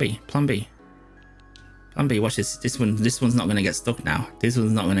 Watch this. This one's not going to get stuck now. This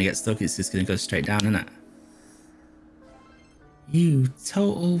one's not going to get stuck. It's just going to go straight down, isn't it? You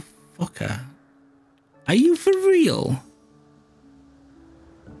total fucker. Are you for real?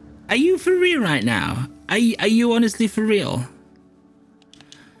 Are you for real right now? Are you honestly for real?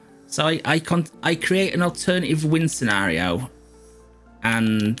 So I create an alternative win scenario,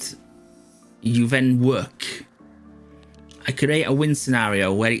 and you then work. I create a win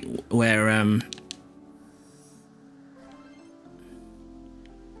scenario where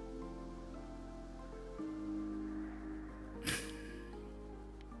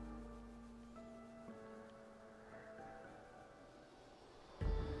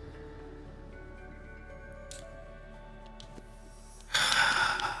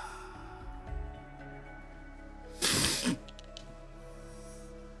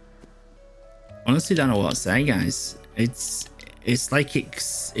honestly don't know what to say, guys. It's like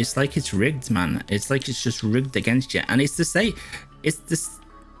it's rigged, man. It's like it's just rigged against you. And it's to say, it's this.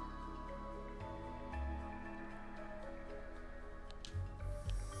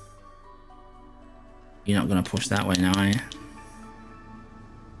 You're not gonna push that way now, are you?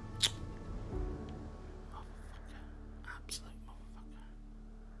 Absolute motherfucker.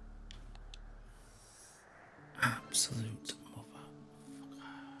 Absolute motherfucker.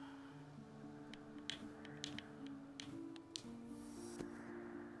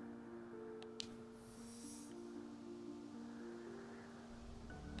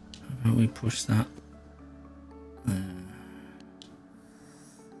 How about we push that?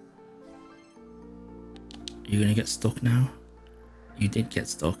 You're gonna get stuck now? You did get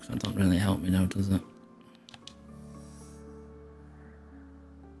stuck. That don't really help me now, does it?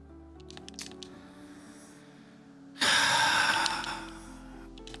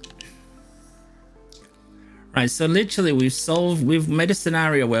 Right, so literally we've made a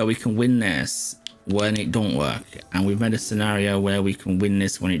scenario where we can win this when it don't work, and we've made a scenario where we can win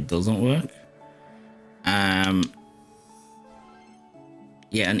this when it doesn't work. Yeah,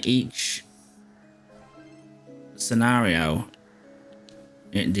 and each scenario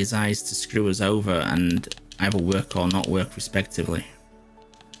it decides to screw us over and either work or not work respectively.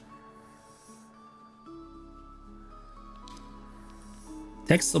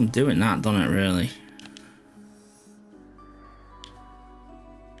 Takes some doing that, doesn't it, really?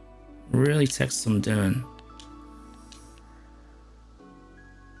 Really takes some doing.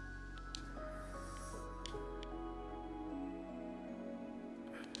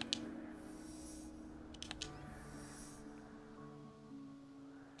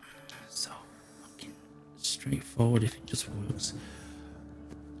 So fucking straightforward if it just works.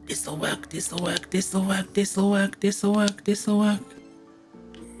 This'll work, this'll work, this'll work, this'll work, this'll work, this'll work.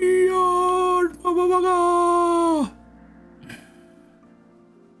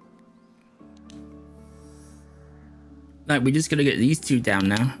 Like, we're just gonna get these two down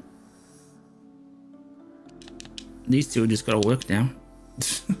now. These two are just gotta work now.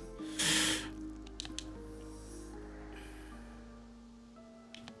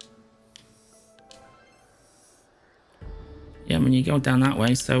 Yeah, when you go down that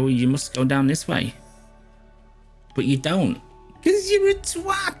way, so you must go down this way. But you don't. Because you're a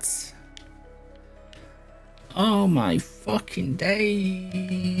twat! Oh my fucking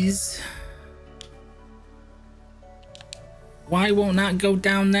days. Why won't that go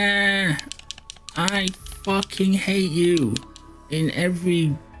down there? I fucking hate you in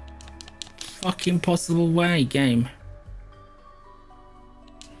every fucking possible way, game.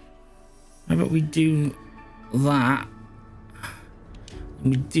 How about we do that?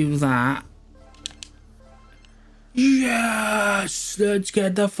 We do that. Yes! Let's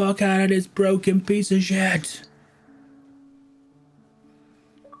get the fuck out of this broken piece of shit.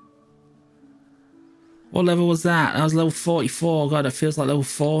 What level was that? That was level 44. God, it feels like level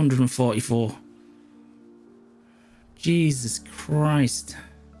 444. Jesus Christ.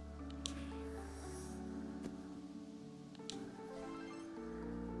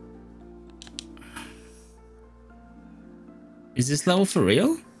 Is this level for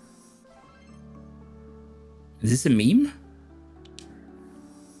real? Is this a meme?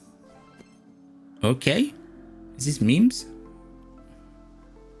 Okay. Is this memes?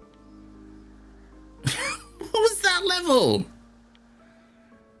 What was that level?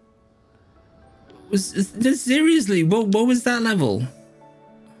 Seriously, what was that level?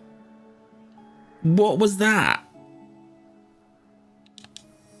 What was that?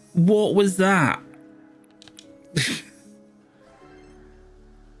 What was that?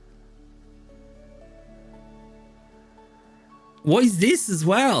 What is this as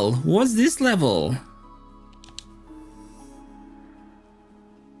well? What's this level?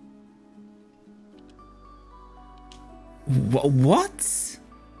 What?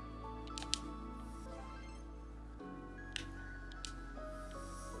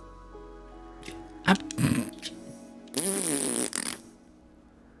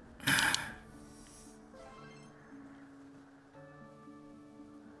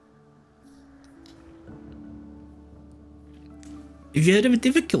 Have you heard of a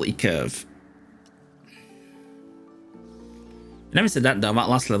difficulty curve? I never said that though. That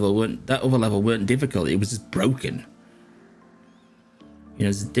last level weren't, that other level weren't difficult. It was just broken. You know,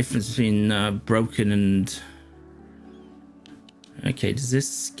 there's a difference between broken and. Okay, does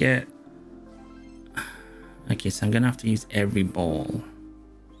this get? Okay, so I'm gonna have to use every ball.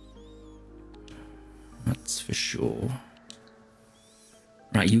 That's for sure.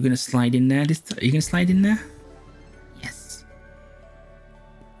 Right, you gonna slide in there? Are you gonna slide in there? Yes.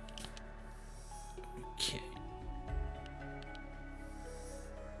 Okay.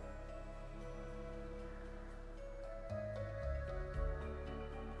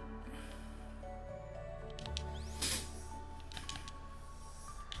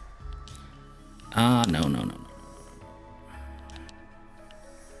 No.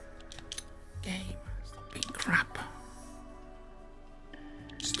 Game, stop being crap.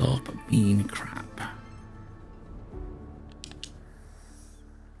 Stop being crap.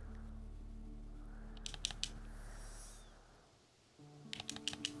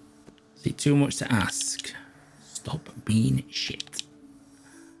 Is it too much to ask? Stop being shit.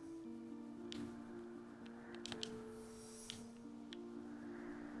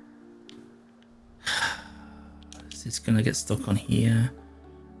 Is this gonna get stuck on here?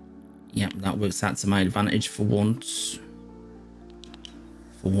 Yep, that works out to my advantage for once.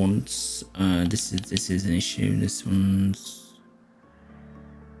 This is an issue. This one's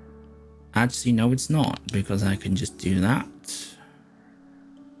actually no, it's not, because I can just do that,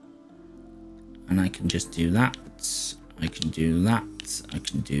 and I can just do that. I can do that. I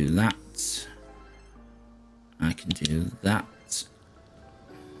can do that. I can do that.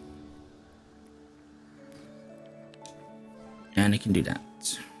 And I can do that.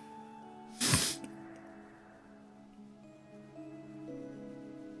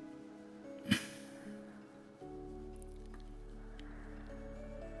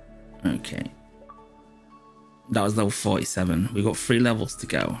 Okay. That was level 47. We've got 3 levels to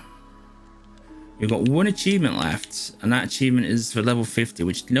go. We've got 1 achievement left, and that achievement is for level 50,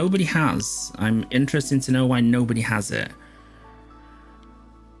 which nobody has. I'm interested to know why nobody has it.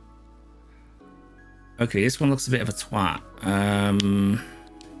 Okay, this one looks a bit of a twat.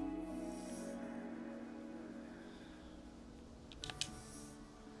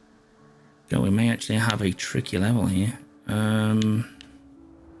 We may actually have a tricky level here.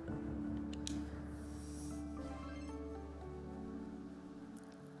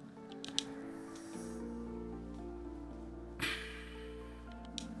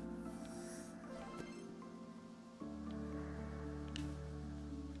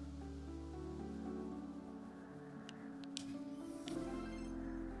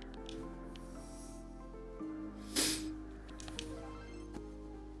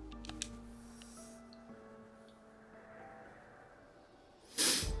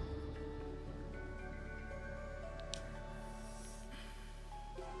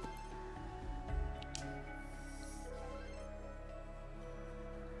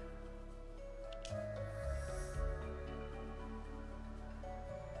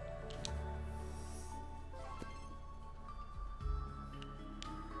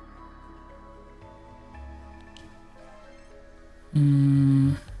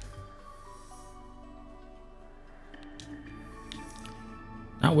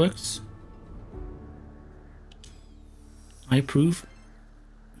 That works. I approve.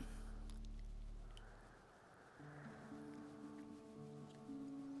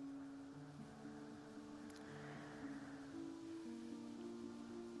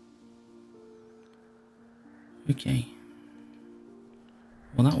 Okay.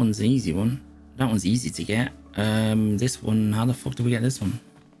 Well, that one's an easy one. That one's easy to get. This one, how the fuck do we get this one?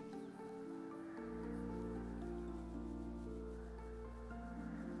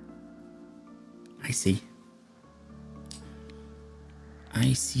 I see.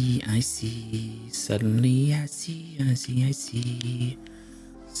 I see, I see. Suddenly I see, I see, I see.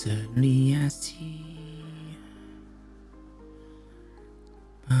 Suddenly I see.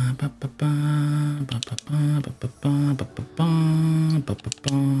 Ba ba ba ba ba ba ba ba ba ba ba ba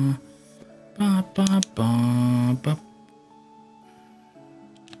ba ba ba ba.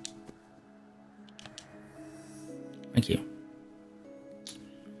 Thank you.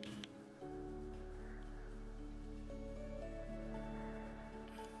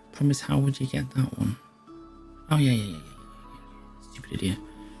 Promise, how would you get that one? Oh yeah. Stupid idiot.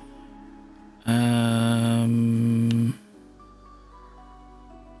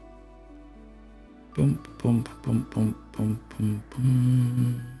 Boom, boom, boom, boom, boom, boom,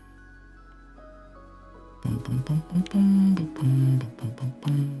 boom. Boom, boom, boom, boom, boom, boom, boom, boom, boom,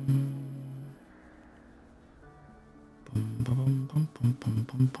 boom. Boom, boom, boom, boom, boom,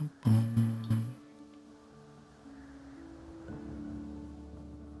 boom, boom, boom.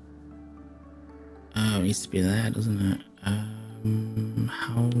 Oh, it needs to be there, doesn't it?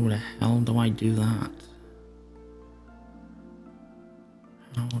 How the hell do I do that?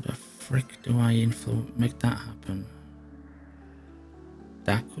 How the frick do I make that happen?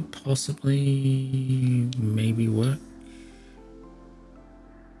 That could possibly maybe work.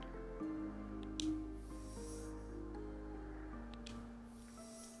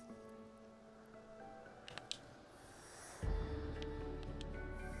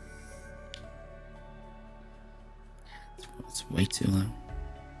 It's way too low.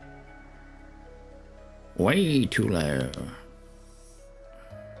 Way too low.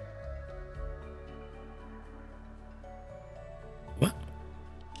 What?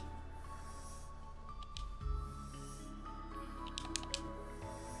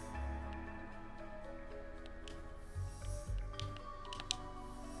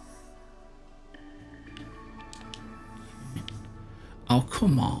 Oh,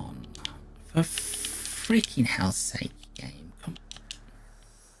 come on. For freaking hell's sake, game. Come.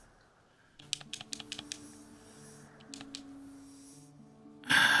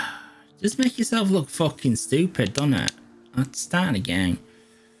 Just make yourself look fucking stupid, don't it? Let's start again.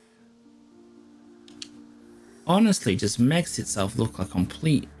 Honestly, just makes itself look like a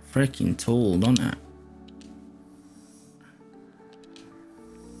complete freaking tool, don't it?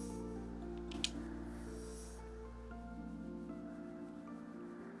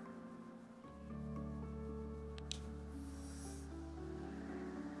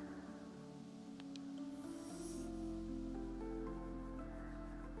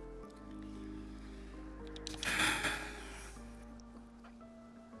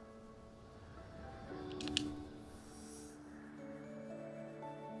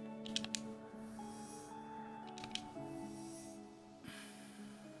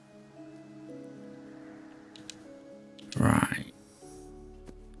 Right.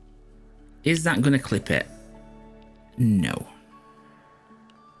 Is that going to clip it? No.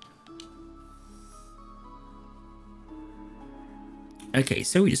 Okay,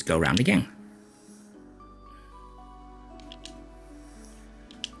 so we just go around again.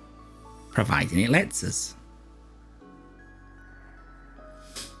 Providing it lets us.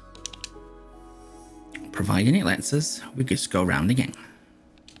 Providing it lets us, we just go around again.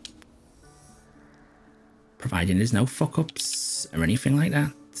 Providing there's no fuck-ups or anything like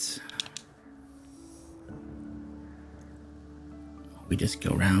that. We just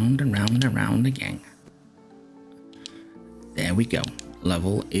go round and round and round again. There we go.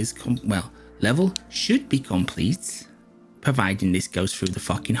 Level is level should be complete, providing this goes through the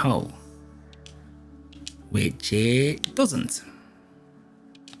fucking hole. Which it doesn't.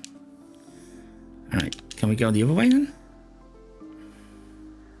 Alright, can we go the other way then?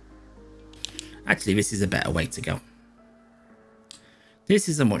 Actually, this is a better way to go. This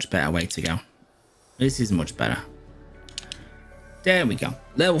is a much better way to go. This is much better. There we go.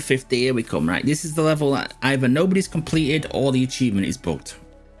 Level 50, here we come, right? This is the level that either nobody's completed or the achievement is bugged.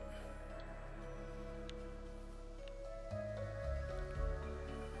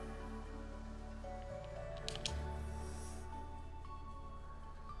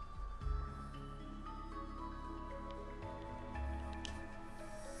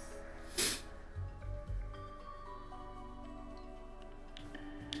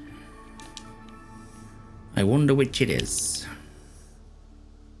 I wonder which it is.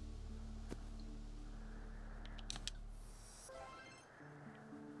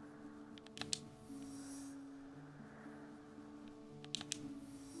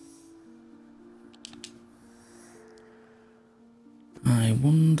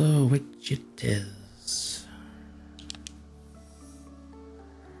 wonder which it is.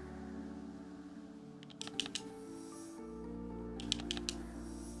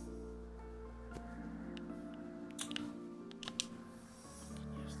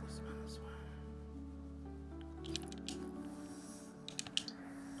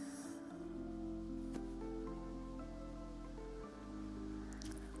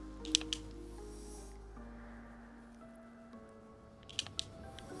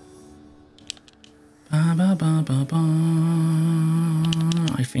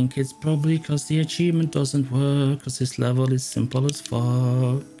 I think it's probably because the achievement doesn't work, because this level is simple as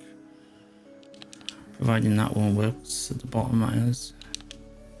fuck. Providing that one works at the bottom, that is.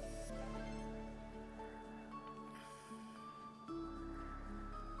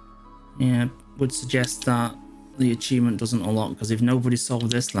 Yeah, would suggest that the achievement doesn't unlock, because if nobody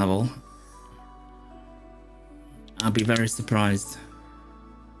solved this level, I'd be very surprised.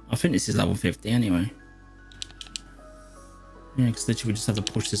 I think this is level 50 anyway. Yeah, because literally we just have to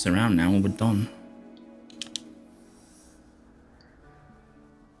push this around now and we're done.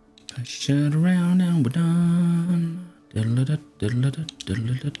 Push it around and we're done. Oh,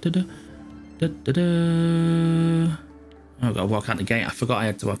 I've got to walk out the gate. I forgot I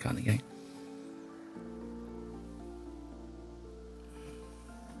had to walk out the gate.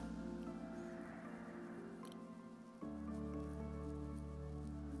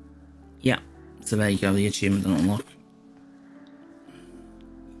 Yeah, so there you go, the achievement doesn't unlock.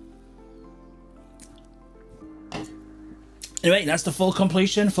 Anyway, that's the full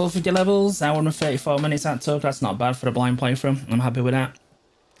completion, full 50 levels, hour and 34 minutes that took. That's not bad for a blind playthrough. I'm happy with that.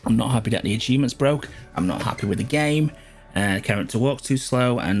 I'm not happy that the achievements broke. I'm not happy with the game. Character walks too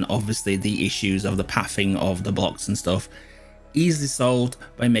slow, and obviously the issues of the pathing of the blocks and stuff easily solved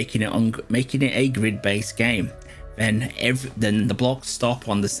by making it a grid-based game. Then the blocks stop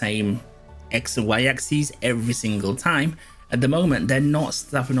on the same X and Y axes every single time. At the moment, they're not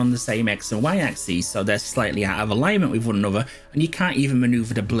stopping on the same X and Y axes, so they're slightly out of alignment with one another, and you can't even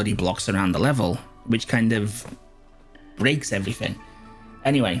maneuver the bloody blocks around the level, which kind of breaks everything.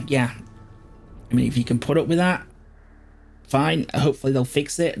 Anyway, yeah, I mean, if you can put up with that, fine. Hopefully they'll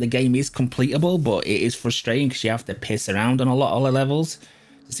fix it. The game is completable, but it is frustrating because you have to piss around on a lot of the levels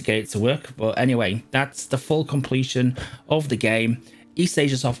just to get it to work. But anyway, that's the full completion of the game. East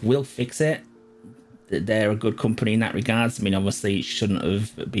Asia Soft will fix it. They're a good company in that regards. I mean, obviously it shouldn't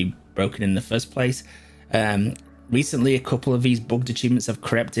have been broken in the first place. Recently, a couple of these bugged achievements have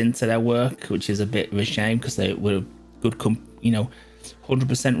crept into their work, which is a bit of a shame because they were good,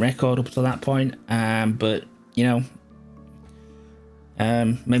 100% record up to that point. But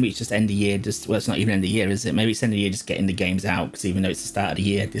maybe it's just end of year. Well, it's not even end of year, is it? Maybe it's end of year, just getting the games out, because even though it's the start of the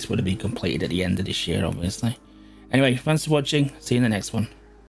year, this would have been completed at the end of this year, obviously. Anyway, thanks for watching. See you in the next one.